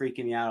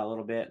freaking me out a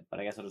little bit, but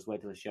I guess I'll just wait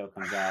till the show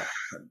comes out.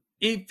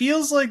 It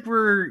feels like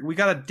we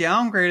got a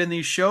downgrade in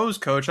these shows,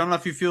 Coach. I don't know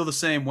if you feel the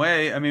same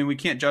way. I mean, we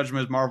can't judge them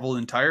as Marvel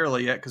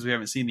entirely yet because we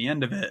haven't seen the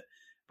end of it.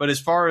 But as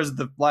far as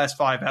the last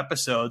 5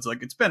 episodes,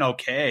 like it's been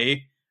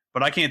okay,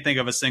 but I can't think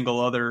of a single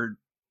other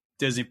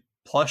Disney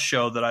Plus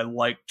show that I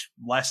liked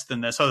less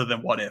than this, other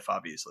than What If,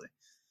 obviously.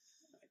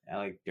 I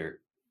like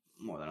Dirt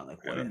more than I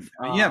like What If.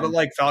 Yeah, but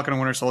like Falcon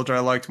and Winter Soldier, I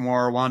liked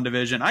more.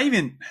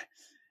 WandaVision.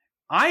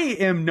 I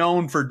am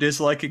known for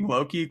disliking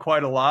Loki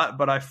quite a lot,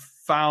 but I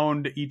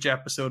found each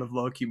episode of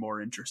Loki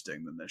more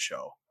interesting than this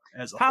show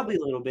as a probably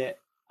whole. A little bit.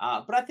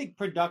 But I think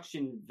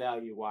production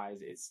value wise,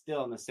 it's still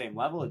on the same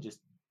level. It just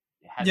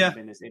hasn't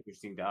been as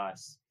interesting to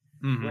us.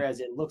 Mm-hmm. Whereas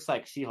it looks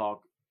like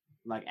She-Hulk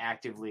like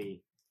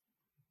actively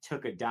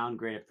took a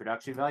downgrade of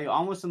production value,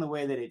 almost in the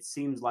way that it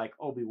seems like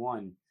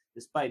Obi-Wan,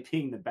 despite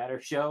being the better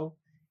show,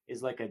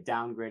 is like a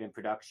downgrade in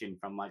production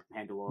from like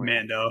Mandalorian.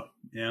 Mando,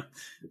 yeah.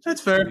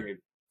 That's fair. Weird.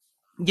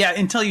 Yeah,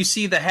 until you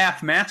see the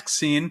half mask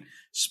scene.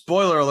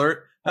 Spoiler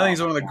alert. I think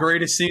it's one of the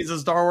greatest scenes in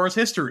Star Wars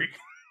history.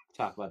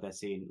 Talk about that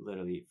scene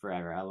literally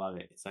forever. I love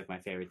it. It's like my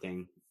favorite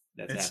thing.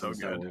 It's so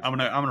good. I'm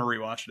gonna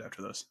rewatch it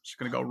after this. Just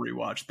gonna go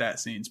rewatch that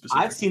scene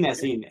specifically. I've seen that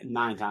scene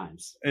 9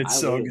 times. It's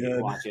so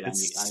good. Watch it.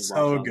 It's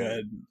so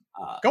good.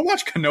 Go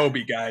watch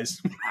Kenobi,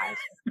 guys.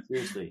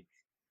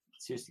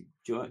 Seriously,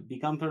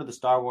 become part of the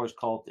Star Wars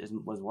cult as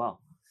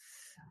well.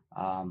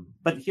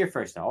 But here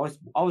first, though.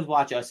 Always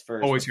watch us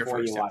first. Always before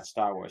here first, you watch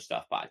Star Wars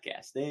Stuff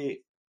podcast.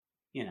 They,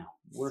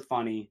 we're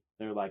funny.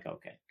 They're like,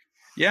 okay.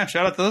 Yeah,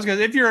 shout out to those guys.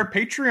 If you're a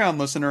Patreon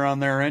listener on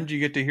their end, you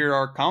get to hear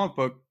our comic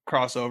book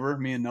crossover.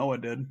 Me and Noah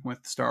did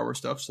with Star Wars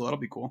stuff, so that'll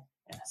be cool.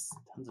 Yes,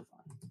 tons of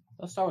fun.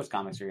 Those Star Wars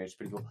comics are actually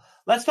pretty cool.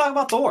 Let's talk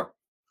about Thor.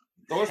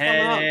 Thor's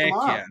coming out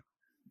tomorrow. Yeah.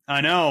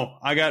 I know.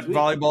 I got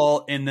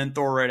volleyball and then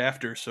Thor right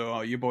after,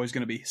 so you boys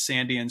going to be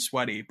sandy and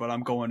sweaty, but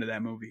I'm going to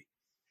that movie.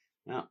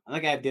 No, I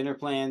think I have dinner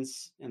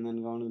plans and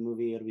then going to the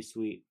movie. It'll be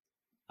sweet.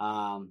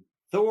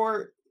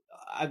 Thor,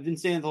 I've been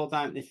saying the whole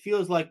time, it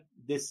feels like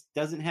this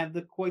doesn't have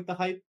quite the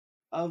hype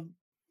of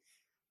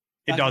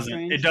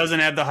It doesn't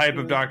have the hype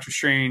of Doctor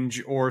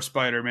Strange or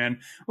Spider-Man,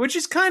 which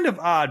is kind of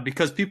odd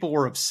because people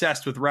were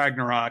obsessed with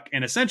Ragnarok,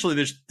 and essentially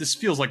this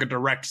feels like a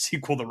direct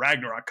sequel to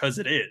Ragnarok because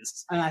it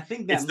is. And I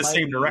think it's the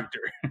same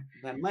director.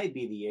 That might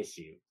be the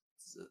issue.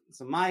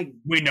 So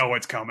we know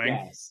what's coming.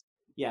 Yes.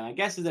 Yeah, my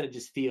guess is that it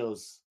just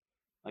feels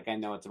like I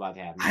know what's about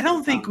to happen. I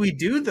don't think we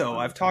do, though.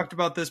 I've talked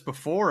about this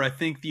before. I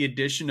think the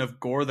addition of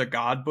Gore the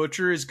God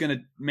Butcher is going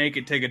to make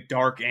it take a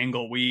dark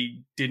angle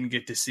we didn't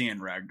get to see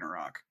in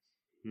Ragnarok.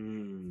 It's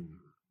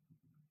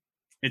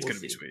going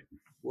to be sweet.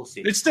 We'll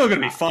see. It's still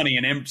going to be funny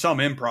and some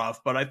improv,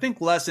 but I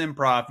think less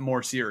improv,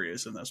 more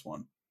serious in this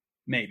one.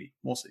 Maybe.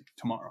 We'll see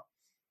tomorrow.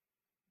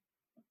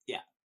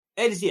 Yeah.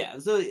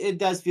 So it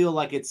does feel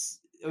like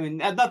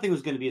nothing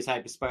was going to be as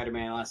hype as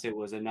Spider-Man unless it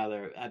was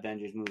another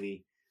Avengers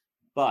movie.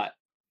 But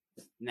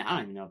now I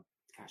don't even know.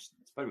 Gosh,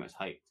 Spider-Man's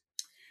hyped.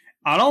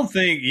 I don't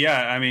think,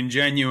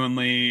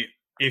 genuinely,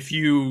 if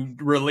you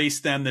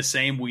release them the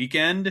same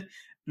weekend,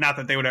 not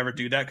that they would ever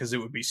do that because it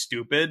would be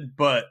stupid,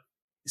 but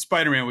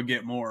Spider-Man would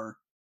get more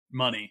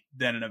money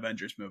than an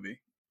Avengers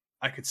movie.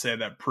 I could say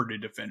that pretty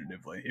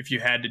definitively. If you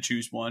had to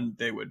choose one,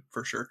 they would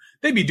for sure.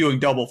 They'd be doing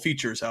double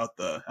features out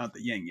the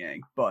yin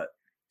yang, but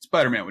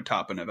Spider-Man would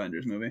top an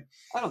Avengers movie.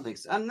 I don't think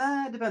so. And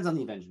it depends on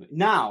the Avengers movie.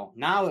 Now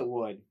it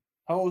would.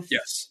 Post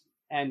yes.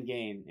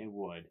 Endgame, it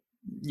would.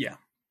 Yeah.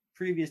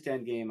 previous to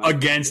Endgame.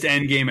 Against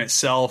Endgame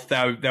itself,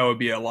 that would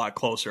be a lot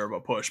closer of a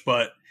push.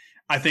 But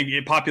I think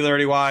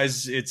popularity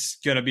wise, it's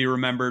going to be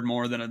remembered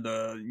more than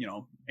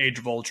the Age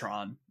of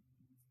Ultron.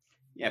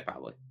 Yeah,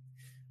 probably.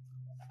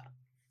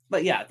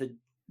 But yeah,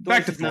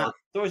 back to Thor.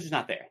 Thor's just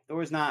not there.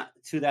 Thor's not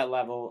to that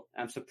level.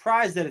 I'm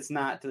surprised that it's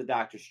not to the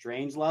Doctor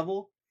Strange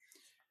level.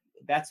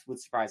 That's what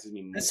surprises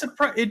me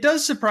more. It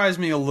does surprise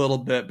me a little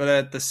bit, but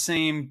at the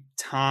same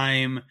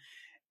time,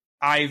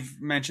 I've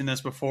mentioned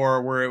this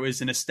before where it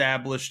was an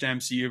established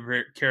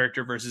MCU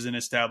character versus an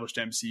established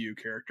MCU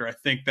character. I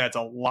think that's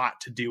a lot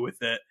to do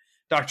with it.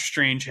 Doctor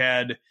Strange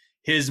had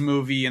his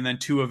movie and then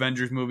 2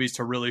 Avengers movies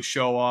to really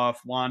show off.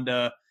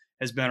 Wanda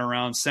has been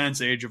around since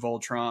Age of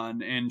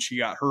Ultron, and she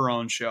got her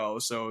own show.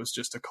 So it's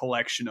just a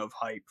collection of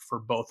hype for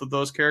both of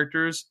those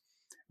characters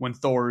when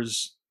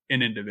Thor's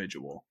an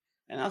individual.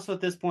 And also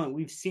at this point,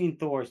 we've seen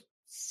Thor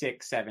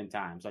 6-7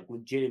 times, like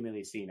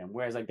legitimately seen him.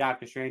 Whereas like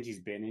Doctor Strange, he's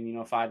been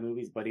in 5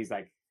 movies, but he's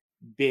like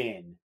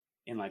been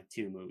in like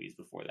 2 movies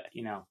before that,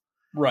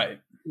 Right.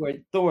 Where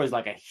Thor is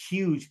like a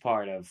huge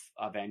part of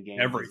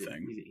Endgame.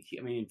 Everything.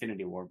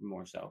 Infinity War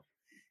more so.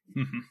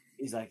 Mm-hmm.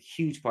 He's like a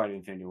huge part of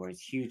Infinity War. He's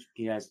huge.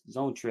 He has his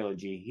own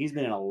trilogy. He's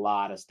been in a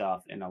lot of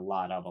stuff and a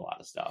lot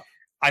of stuff.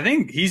 I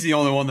think he's the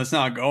only one that's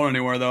not going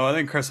anywhere, though. I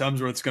think Chris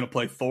Hemsworth's going to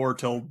play Thor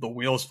till the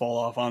wheels fall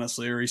off,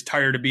 honestly, or he's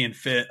tired of being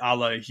fit, a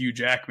la Hugh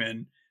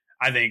Jackman.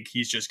 I think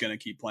he's just going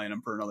to keep playing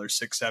him for another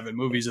 6-7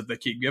 movies if they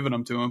keep giving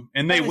them to him,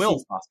 and they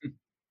will.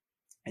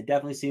 It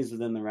definitely seems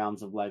within the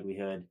realms of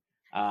likelihood.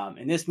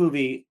 In this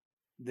movie,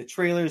 the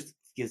trailers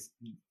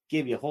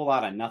give you a whole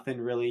lot of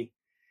nothing, really.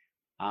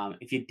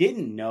 If you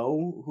didn't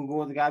know who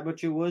Gorr the God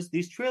Butcher was,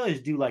 these trailers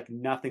do like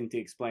nothing to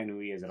explain who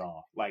he is at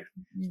all. Like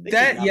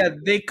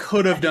they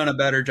could have done a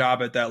better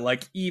job at that.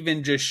 Like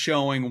even just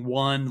showing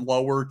one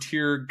lower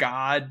tier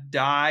god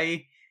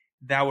die,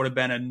 that would have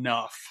been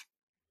enough.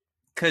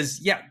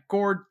 Because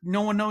Gorr,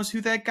 no one knows who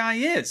that guy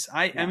is.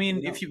 I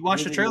mean, if you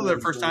watch the trailer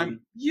the first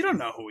time, you don't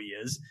know who he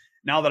is.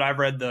 Now that I've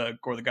read the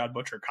Gorr the God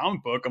Butcher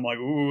comic book, I'm like,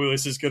 ooh,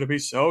 this is gonna be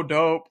so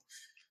dope.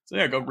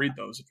 So go read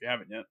those if you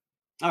haven't yet.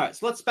 All right,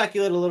 so let's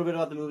speculate a little bit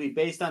about the movie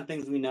based on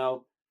things we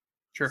know.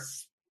 Sure.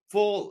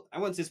 I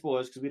wouldn't say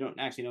spoilers because we don't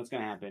actually know what's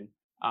going to happen.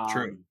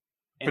 True.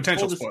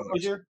 Potential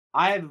spoilers.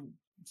 I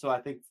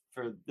think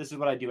this is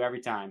what I do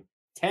every time.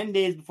 10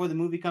 days before the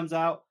movie comes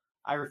out,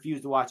 I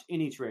refuse to watch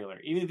any trailer.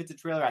 Even if it's a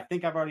trailer I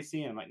think I've already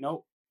seen. I'm like,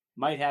 nope,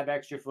 might have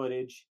extra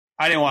footage.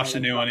 I didn't watch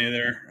the new one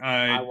either.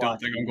 I don't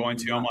think I'm going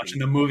to. I'm watching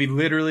the movie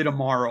literally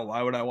tomorrow.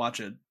 Why would I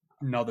watch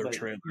another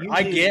trailer?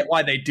 I get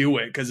why they do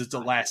it because it's a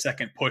last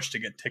second push to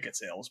get ticket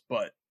sales,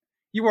 but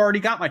you already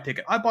got my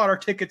ticket. I bought our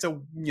tickets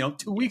 2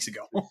 weeks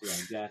ago. Yeah,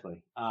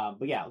 exactly.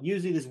 But yeah,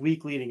 usually this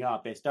week leading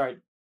up, they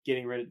start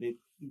they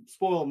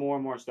spoil more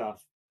and more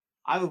stuff.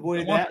 I've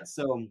avoided that,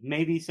 so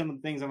maybe some of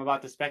the things I'm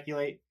about to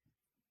speculate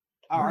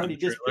are already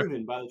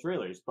disproven by the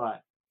trailers.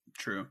 But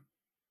true.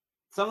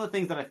 Some of the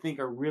things that I think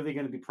are really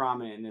going to be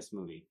prominent in this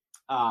movie,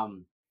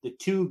 the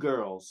 2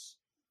 girls.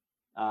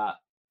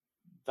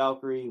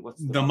 Valkyrie,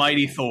 what's the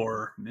Mighty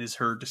Thor is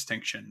her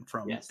distinction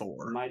from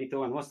Thor. The Mighty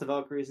Thor, and what's the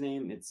Valkyrie's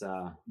name? It's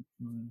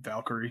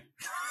Valkyrie.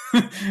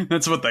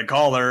 That's what they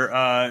call her.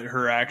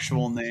 Her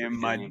actual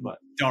name, I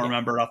don't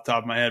remember it off the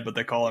top of my head, but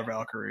they call her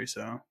Valkyrie.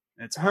 So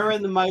it's her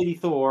and the Mighty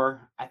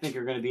Thor. I think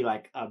are going to be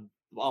like a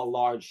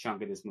large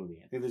chunk of this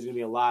movie. I think there's going to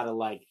be a lot of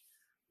like,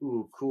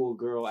 cool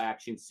girl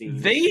action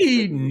scenes.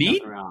 They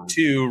need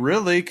to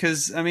really,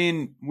 because I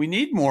mean, we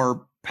need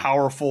more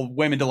powerful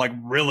women to like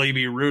really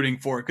be rooting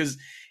for it because.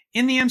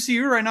 In the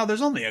MCU right now,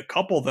 there's only a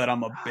couple that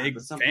I'm a big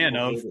fan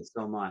of. Hate it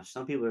so much.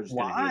 Some people are just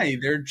why?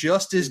 They're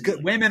just as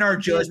good. Women are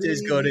just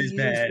as good as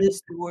men.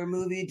 This Thor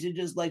movie to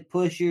just like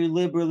push your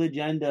liberal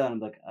agenda.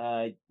 I'm like,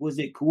 was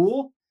it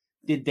cool?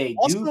 Did they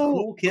do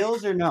cool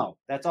kills or no?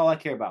 That's all I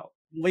care about.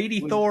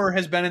 Lady Thor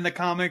has been in the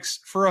comics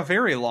for a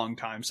very long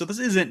time, so this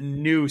isn't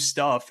new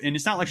stuff, and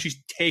it's not like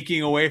she's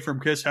taking away from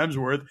Chris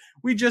Hemsworth.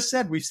 We just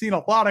said we've seen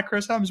a lot of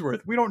Chris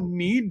Hemsworth. We don't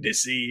need to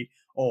see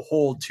a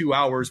whole 2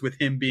 hours with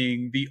him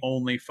being the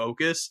only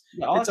focus.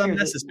 It's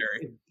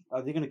unnecessary.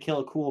 Are they going to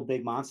kill a cool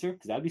big monster?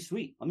 Because that'd be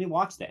sweet. Let me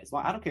watch that.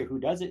 I don't care who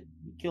does it.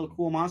 Kill a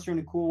cool monster in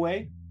a cool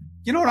way.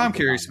 You know what I'm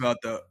curious about,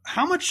 though?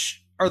 How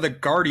much are the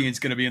Guardians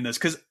going to be in this?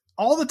 Because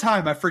all the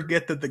time I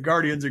forget that the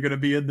Guardians are going to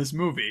be in this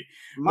movie.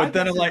 But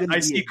then I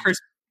see Chris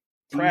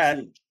Pratt.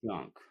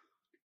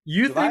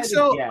 You think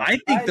so? I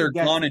think they're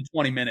gone in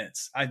 20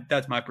 minutes.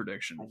 That's my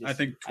prediction. I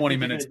think 20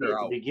 minutes they're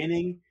out. The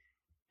beginning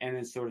and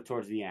then sort of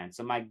towards the end.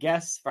 So my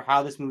guess for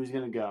how this movie is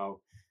going to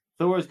go,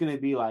 Thor is going to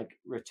be like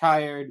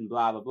retired and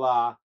blah, blah,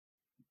 blah.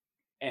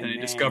 And he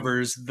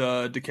discovers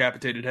the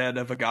decapitated head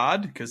of a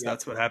god because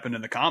that's what happened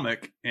in the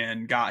comic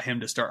and got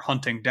him to start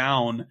hunting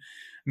down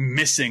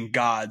missing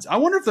gods. I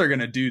wonder if they're going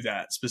to do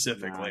that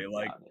specifically.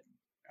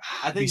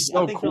 I think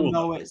he'll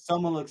know it.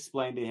 Someone will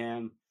explain to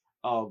him,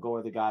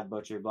 Gorr the God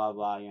Butcher, blah,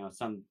 blah.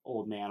 Some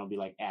old man will be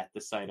like at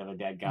the site of a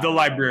dead guy. The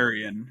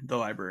librarian.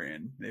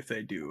 If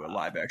they do a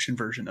live action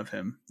version of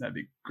him, that'd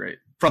be great.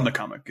 From the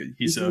comic.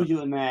 He's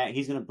doing that.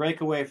 He's going to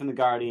break away from the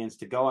Guardians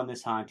to go on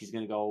this hunt. He's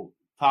going to go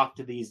talk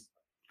to these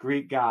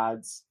Greek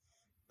gods.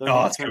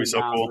 That's gonna be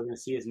so cool. We're gonna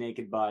see his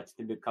naked butt.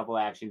 There'll be a couple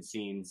action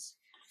scenes.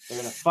 They're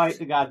gonna fight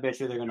the God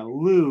Butcher. They're gonna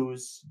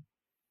lose.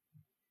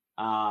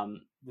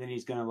 Then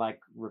he's gonna like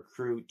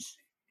recruit.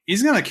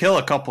 He's gonna kill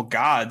a couple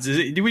gods.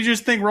 Do we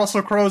just think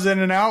Russell Crowe's in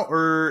and out,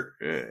 or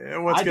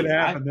what's gonna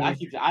happen?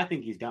 I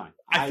think he's done.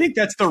 I think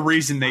that's the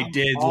reason they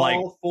did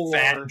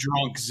fat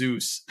drunk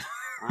Zeus.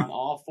 I'm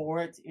all for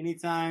it.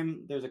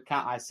 Anytime there's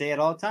I say it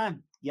all the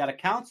time. You got a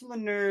council of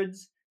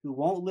nerds who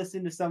won't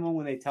listen to someone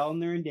when they tell them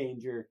they're in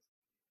danger.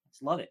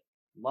 Just love it.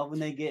 Love when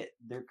they get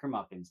their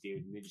comeuppance,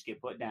 dude. And they just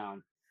get put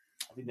down.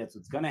 I think that's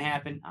what's going to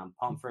happen. I'm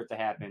pumped for it to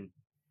happen.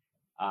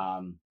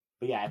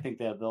 But yeah, I think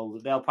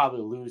they'll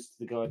probably lose to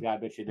the God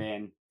Butcher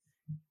then,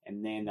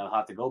 and then they'll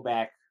have to go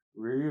back,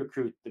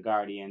 recruit the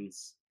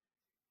Guardians,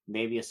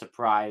 maybe a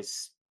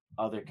surprise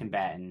other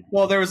combatant.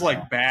 Well, there was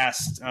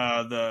Bast,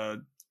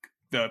 the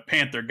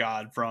Panther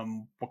God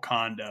from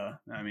Wakanda.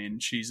 I mean,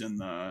 she's in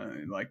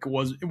it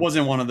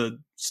wasn't one of the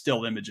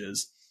still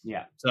images.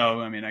 Yeah. So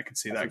I mean, I could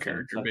see that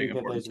character being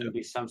important. There's going to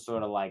be some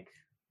sort of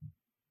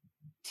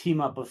team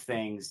up of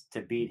things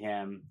to beat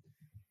him.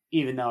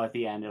 Even though at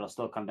the end it'll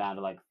still come down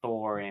to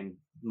Thor and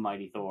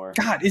Mighty Thor.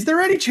 God, is there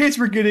any chance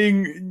we're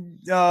getting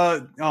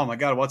oh my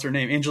God, what's her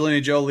name?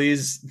 Angelina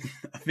Jolie's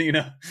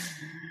Athena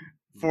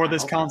for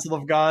this Council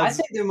of Gods? I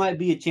think there might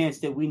be a chance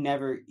that we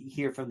never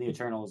hear from the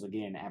Eternals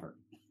again ever.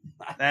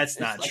 That's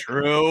not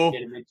true.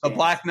 The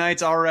Black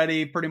Knight's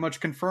already pretty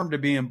much confirmed to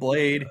be in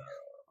Blade.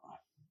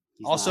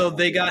 Also,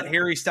 they got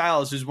Harry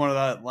Styles, who's one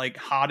of the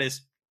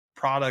hottest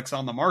products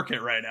on the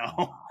market right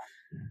now.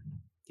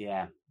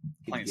 Yeah.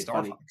 Playing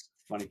Star Fox.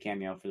 Funny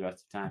cameo for the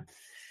rest of the time.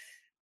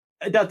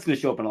 That's going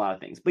to show up in a lot of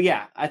things. But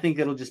yeah, I think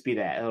it'll just be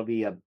that. It'll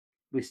be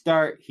we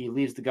start, he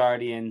leaves the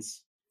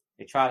Guardians.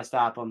 They try to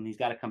stop him. He's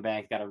got to come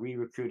back. Got to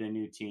re-recruit a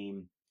new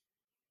team.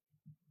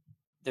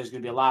 There's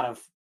going to be a lot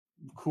of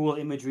cool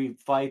imagery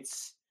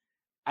fights.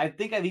 I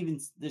think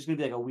there's going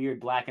to be a weird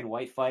black and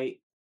white fight,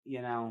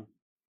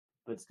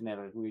 but it's going to have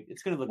a weird,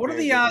 it's going to look. What are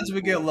the odds we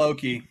get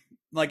Loki?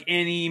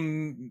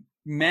 Any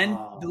men,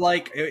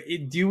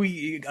 do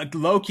we,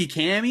 Loki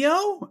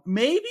cameo?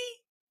 Maybe?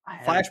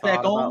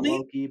 Flashback only?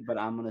 Loki, but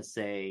I'm going to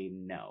say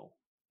no.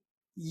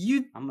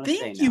 You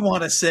think you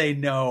want to say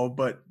no,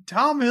 but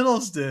Tom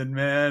Hiddleston,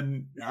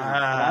 man.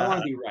 I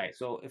want to be right.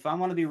 So if I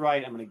want to be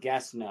right, I'm going to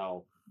guess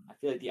no. I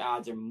feel like the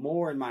odds are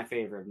more in my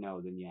favor of no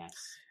than yes.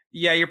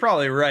 Yeah, you're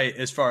probably right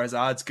as far as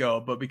odds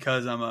go, but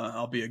because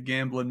I'll be a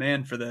gambling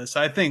man for this,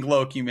 I think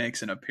Loki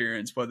makes an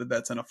appearance, whether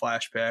that's in a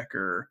flashback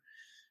or,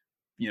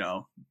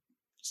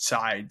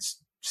 side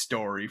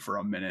story for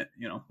a minute.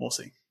 We'll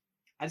see.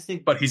 I just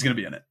think, but he's going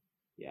to be in it.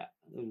 Yeah,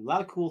 there's a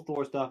lot of cool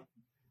Thor stuff.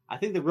 I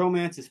think the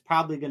romance is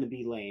probably going to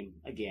be lame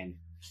again.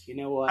 You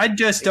know what? I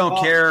just don't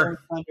care.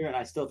 Thunder, and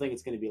I still think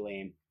it's going to be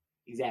lame.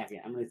 Exactly.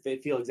 I'm going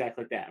to feel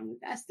exactly like that.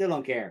 I still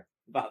don't care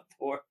about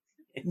Thor.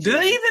 Do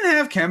they even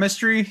have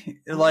chemistry?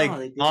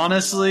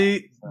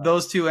 Honestly,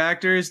 those two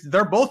actors,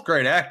 they're both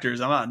great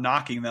actors. I'm not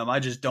knocking them. I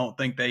just don't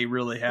think they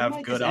really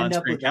have good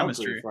on-screen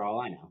chemistry. For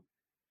all I know.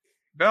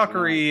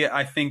 Valkyrie,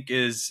 I think,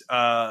 is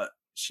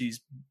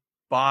she's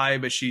bi,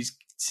 but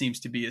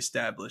seems to be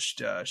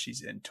established.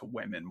 She's into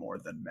women more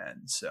than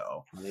men.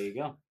 So there you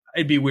go.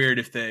 It'd be weird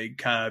if they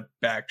kind of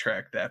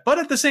backtrack that. But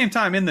at the same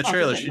time, in the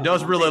trailer, she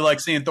does really like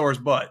seeing Thor's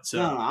butt. So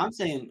no, I'm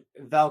saying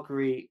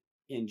Valkyrie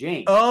and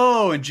Jane.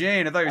 Oh, and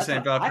Jane. I thought you were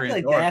saying Valkyrie.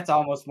 I feel like that's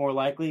almost more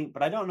likely,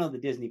 but I don't know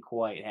that Disney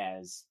quite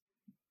has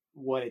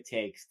what it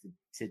takes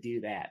to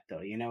do that,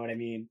 though. You know what I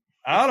mean?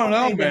 I don't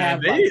know, man.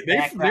 They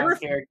were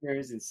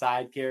characters and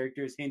side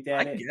characters hint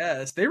at it. I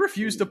guess they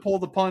refused to pull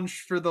the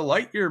punch for the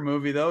Lightyear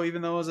movie, though.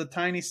 Even though it was a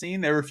tiny scene,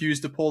 they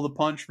refused to pull the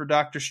punch for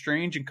Doctor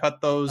Strange and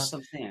cut those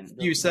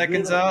few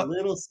seconds out.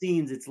 Little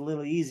scenes, it's a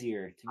little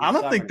easier. I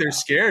don't think they're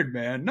scared,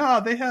 man. No,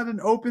 they had an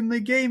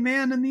openly gay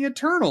man in the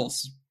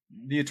Eternals.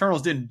 The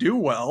Eternals didn't do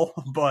well,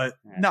 but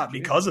not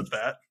because of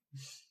that.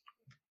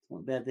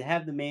 They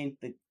have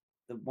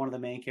one of the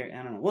main characters.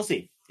 I don't know. We'll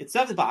see. It's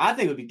something. I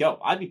think it would be dope.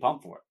 I'd be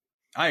pumped for it.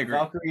 I agree.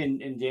 Valkyrie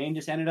and Jane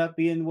just ended up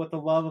being what the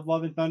love of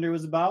Love and Thunder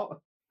was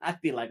about.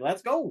 I'd be like,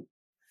 let's go.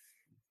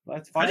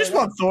 Let's find. I just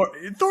want Thor.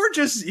 Thor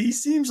he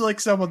seems like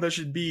someone that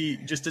should be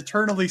just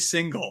eternally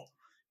single.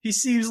 He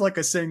seems like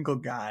a single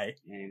guy.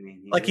 Yeah, I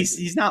mean,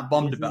 he's not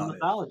bummed about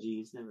mythology.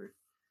 He's never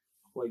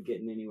quite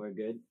getting anywhere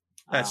good.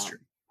 That's true.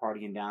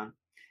 Partying down.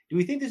 Do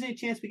we think there's any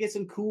chance we get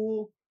some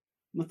cool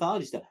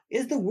mythology stuff?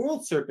 Is the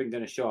World Serpent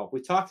going to show up? We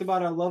talked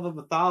about our love of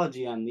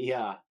mythology on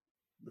the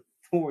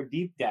Thor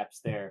Deep Depths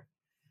there.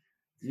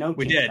 No chance,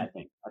 we did. I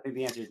think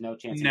the answer is no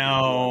chance.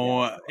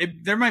 No,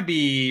 there might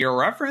be a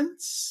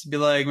reference. Be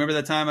like, remember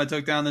that time I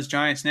took down this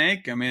giant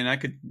snake? I mean, I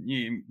could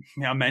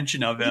a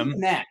mention of him.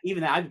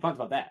 Even that, I'd be pumped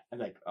about that. I'd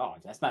be like, oh,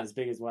 that's not as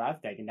big as what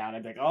I've taken down.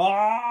 I'd be like,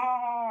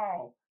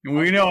 oh.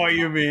 We know what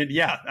you mean.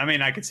 Yeah, I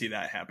mean, I could see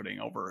that happening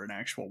over an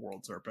actual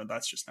World Serpent.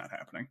 That's just not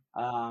happening.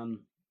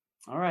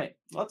 All right.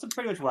 Well, that's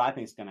pretty much what I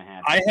think is going to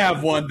happen. I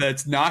have one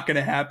that's not going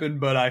to happen,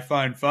 but I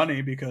find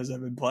funny because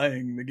I've been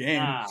playing the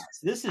game.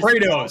 This is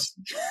Kratos.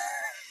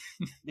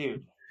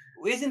 Dude,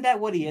 Isn't that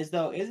what he is,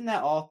 though? Isn't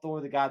that all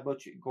Thor the God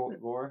Butcher? Gore?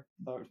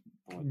 Gore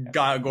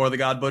the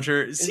God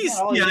Butcher.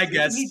 I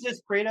guess. Isn't he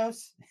just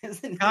Kratos?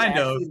 Isn't kind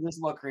of. This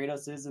is what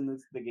Kratos is in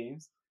the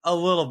games? A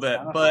little bit,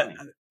 but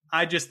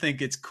I just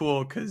think it's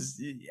cool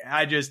because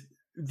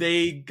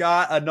they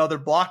got another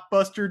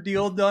blockbuster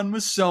deal done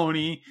with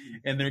Sony,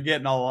 and they're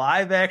getting a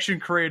live action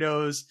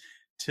Kratos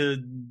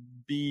to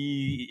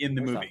be in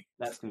the movie.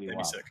 That's gonna be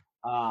wild. Sick.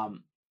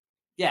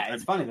 Yeah,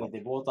 it's funny that they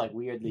both like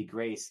weirdly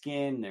gray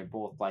skin. They're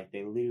both like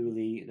they're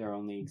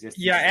only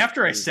existing. Yeah,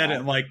 after I said it,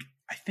 I'm like,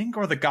 I think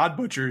or the God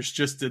Butcher is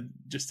just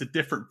a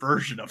different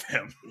version of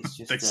him.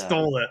 They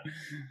stole it.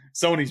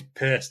 Sony's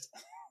pissed.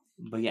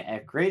 But yeah,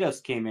 if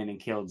Kratos came in and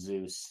killed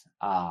Zeus,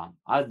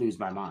 I'd lose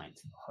my mind.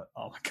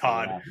 Oh my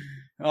god!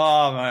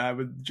 Oh man, I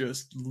would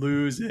just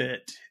lose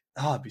it.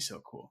 Oh, it'd be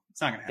so cool.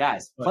 It's not gonna happen.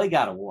 Guys, play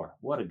God of War.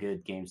 What a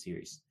good game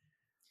series.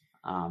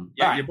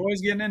 Your boy's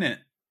getting in it.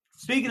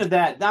 Speaking of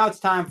that, now it's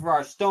time for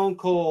our Stone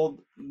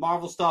Cold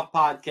Marvel Stuff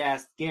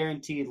podcast.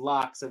 Guaranteed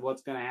locks of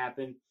what's going to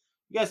happen.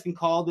 You guys can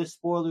call this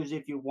spoilers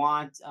if you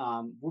want.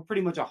 We're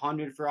pretty much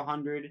 100 for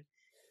 100.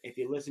 If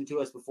you listen to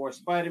us before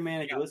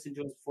Spider-Man, if you listen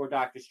to us before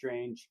Doctor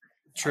Strange.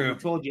 True. We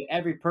told you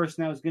every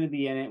person that was going to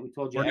be in it. We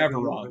told you every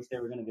universe they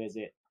were going to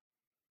visit.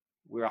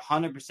 We're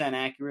 100%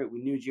 accurate.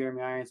 We knew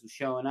Jeremy Irons was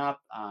showing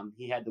up.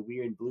 He had the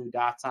weird blue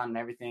dots on and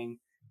everything.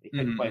 They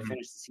couldn't quite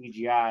finish the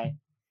CGI.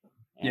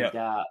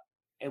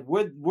 And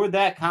we're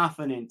that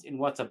confident in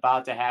what's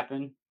about to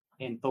happen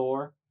in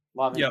Thor,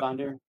 Love and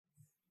Thunder,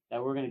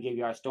 that we're going to give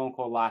you our Stone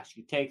Cold locks.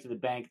 You take to the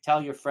bank.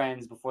 Tell your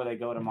friends before they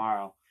go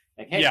tomorrow.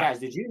 Like, hey, guys,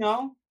 did you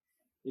know?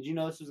 Did you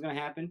know this was going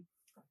to happen?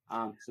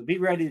 So be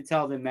ready to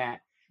tell them that.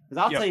 Because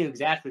I'll tell you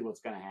exactly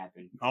what's going to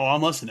happen. Oh,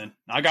 I'm listening.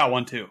 I got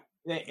one, too.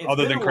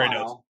 Other than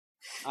Kratos.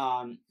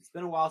 It's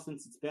been a while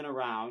since it's been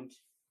around.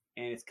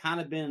 And it's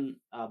kind of been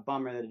a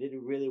bummer that it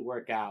didn't really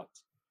work out.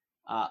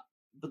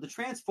 But the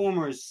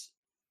Transformers...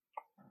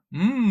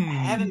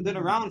 haven't been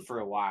around for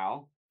a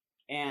while,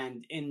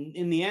 and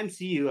in the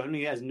MCU, I don't know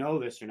if you guys know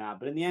this or not,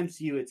 but in the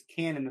MCU, it's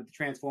canon that the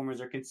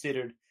Transformers are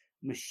considered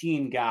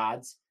machine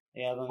gods.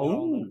 They have their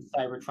own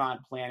Cybertron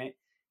planet.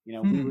 You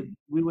know,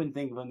 we wouldn't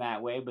think of them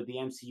that way, but the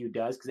MCU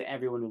does because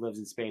everyone who lives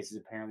in space is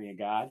apparently a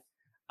god.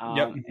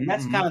 And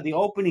that's kind of the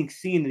opening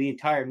scene of the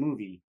entire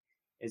movie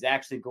is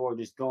actually Gore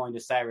just going to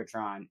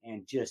Cybertron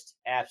and just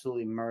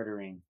absolutely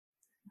murdering.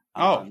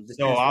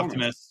 So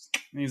Optimus,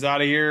 he's out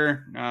of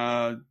here.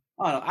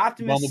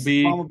 Optimus,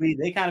 Bumblebee,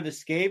 they kind of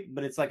escape,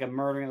 but it's like a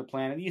murdering of the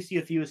planet. You see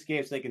a few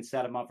escapes, they can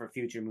set them up for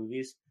future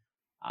movies.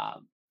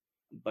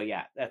 But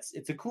yeah,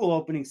 it's a cool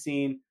opening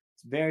scene.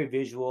 It's very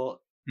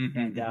visual.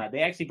 And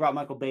they actually brought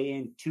Michael Bay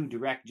in to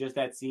direct just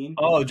that scene.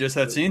 Oh, just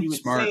that scene? You would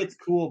Smart. say it's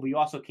cool, but you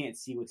also can't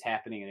see what's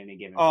happening at any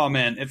given moment.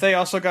 Man, if they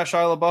also got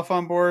Shia LaBeouf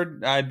on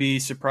board, I'd be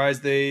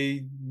surprised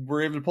they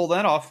were able to pull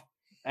that off.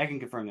 I can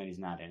confirm that he's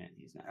not in it.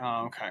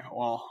 Oh, okay.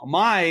 Well,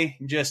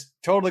 just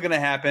totally going to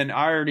happen.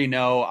 I already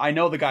know. I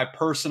know the guy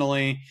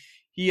personally.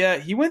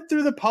 He went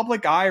through the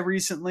public eye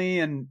recently,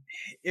 and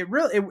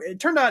it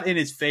turned out in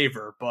his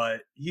favor.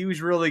 But he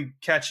was really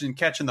catching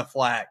the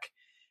flack.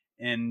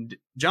 And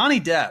Johnny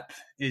Depp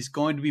is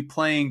going to be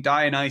playing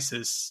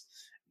Dionysus,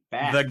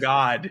 the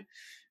god,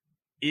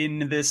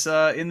 in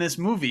this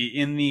movie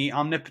in the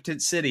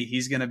Omnipotent City.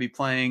 He's going to be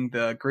playing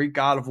the Greek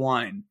god of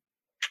wine.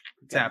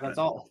 That's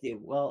all. Yeah,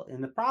 well,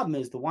 and the problem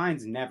is the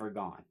wine's never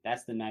gone.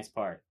 That's the nice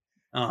part.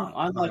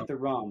 Unlike the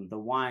rum, the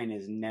wine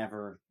is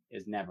never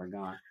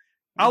gone.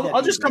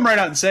 I'll just come right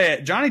out and say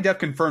it. Johnny Depp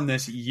confirmed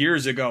this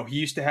years ago. He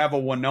used to have a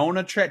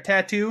Winona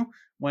tattoo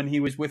when he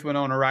was with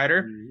Winona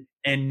Ryder,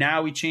 and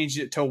now he changed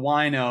it to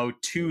wino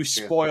to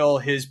spoil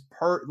his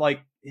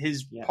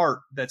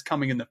part that's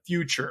coming in the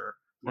future,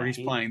 where he's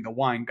playing the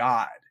wine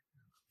god.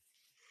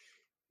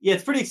 Yeah,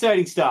 it's pretty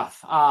exciting stuff.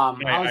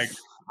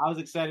 I was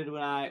excited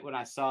when I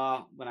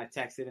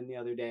texted him the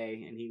other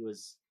day, and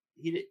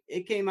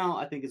it came out,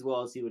 I think, as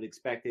well as he would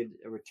expected,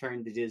 a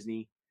return to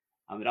Disney.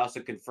 It also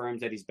confirms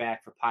that he's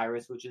back for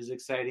Pirates, which is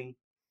exciting.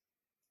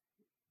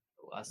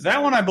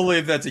 That one, I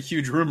believe that's a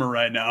huge rumor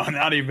right now. I'm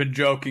not even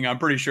joking. I'm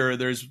pretty sure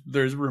there's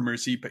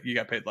rumors he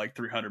got paid like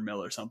 $300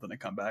 million or something to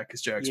come back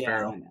as Jack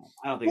Sparrow.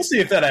 I don't think we'll see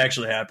if that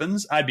actually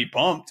happens. I'd be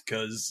pumped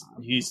because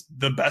he's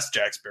the best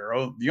Jack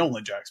Sparrow, the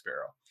only Jack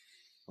Sparrow.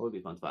 It would be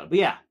fun about it. But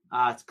yeah,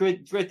 it's great.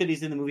 It's great that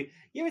he's in the movie.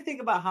 You ever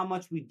think about how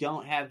much we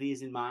don't have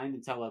these in mind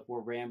until like we're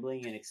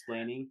rambling and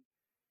explaining?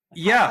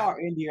 How far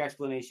into your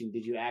explanation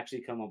did you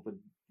actually come up with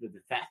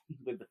the fact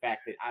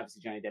that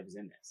obviously Johnny Depp is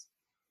in this?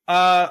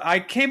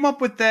 I came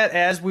up with that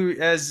as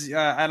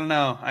I don't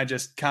know. I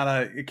just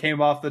it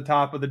came off the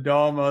top of the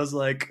dome. I was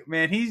like,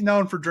 man, he's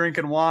known for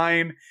drinking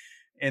wine,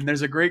 and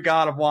there's a great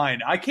god of wine.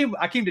 I came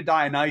to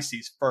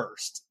Dionysus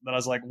first, but I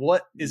was like,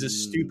 what is a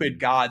stupid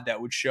god that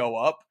would show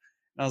up?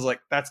 And I was like,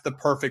 that's the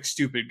perfect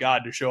stupid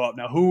god to show up.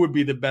 Now, who would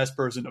be the best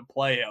person to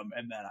play him?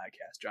 And then I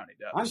cast Johnny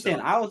Depp. I'm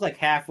saying I was like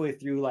halfway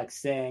through, like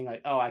saying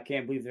like, oh, I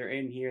can't believe they're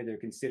in here. They're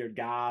considered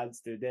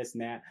gods. They're this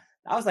and that.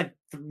 I was like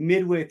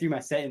midway through my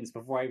sentence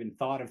before I even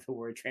thought of the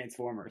word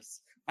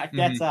Transformers. Like,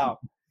 that's how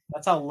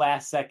That's how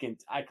last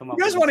second I come up.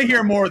 You guys want to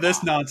hear more of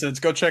this nonsense?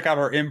 Go check out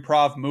our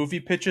improv movie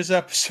pitches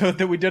episode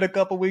that we did a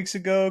couple weeks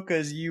ago,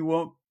 because you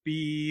won't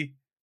be,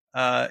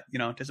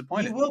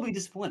 disappointed. You will be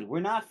disappointed.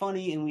 We're not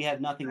funny, and we have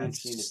nothing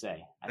interesting to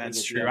say.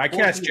 That's true. I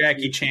cast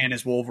Jackie Chan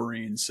as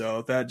Wolverine,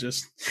 so that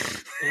just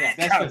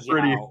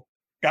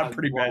got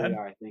pretty bad.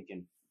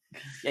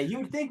 Yeah, you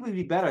would think we'd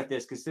be better at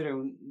this,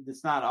 considering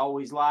it's not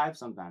always live.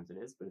 Sometimes it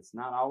is, but it's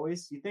not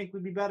always. You think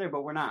we'd be better,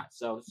 but we're not.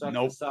 So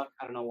suck.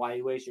 I don't know why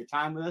you waste your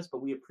time with us,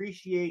 but we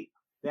appreciate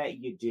that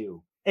you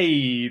do.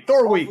 Hey,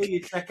 Thor Hopefully week.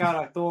 You check out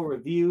our Thor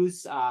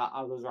reviews. Those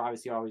are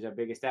obviously always our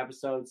biggest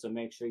episodes, so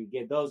make sure you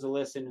give those a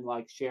listen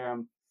and share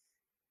them,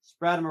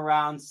 spread them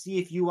around. See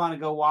if you want to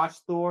go watch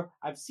Thor.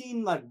 I've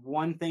seen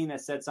one thing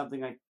that said something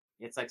like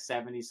it's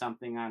 70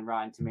 something on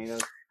Rotten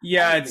Tomatoes.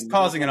 Yeah, it's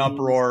causing an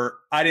uproar.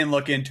 I didn't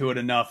look into it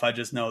enough. I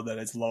just know that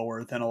it's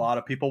lower than a lot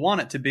of people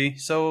want it to be.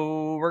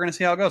 So we're gonna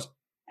see how it goes.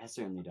 I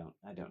certainly don't.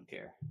 I don't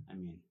care. I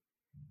mean,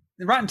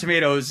 Rotten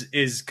Tomatoes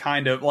is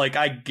kind of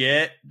I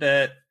get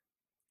that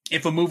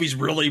if a movie's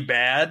really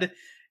bad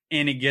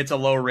and it gets a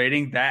low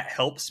rating, that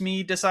helps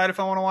me decide if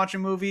I want to watch a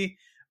movie.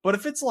 But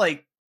if it's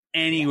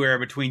anywhere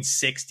between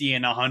 60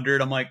 and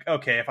 100, I'm like,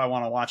 okay, if I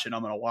want to watch it,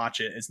 I'm going to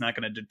watch it. It's not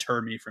going to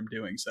deter me from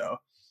doing so.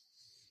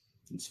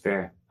 It's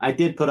fair. I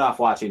did put off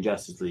watching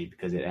Justice League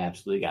because it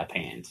absolutely got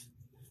panned.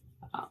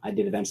 I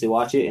did eventually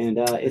watch it, and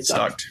it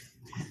sucked.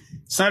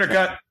 Snyder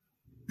Cut.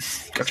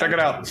 Go check it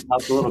out.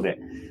 Helped a little bit.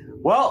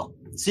 Well,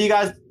 see you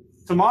guys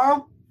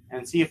tomorrow,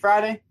 and see you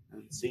Friday,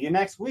 and see you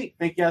next week.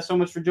 Thank you guys so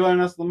much for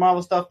joining us on the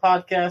Marvel Stuff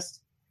Podcast,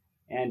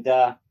 and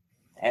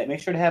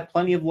make sure to have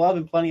plenty of love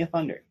and plenty of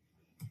thunder.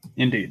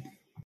 Indeed.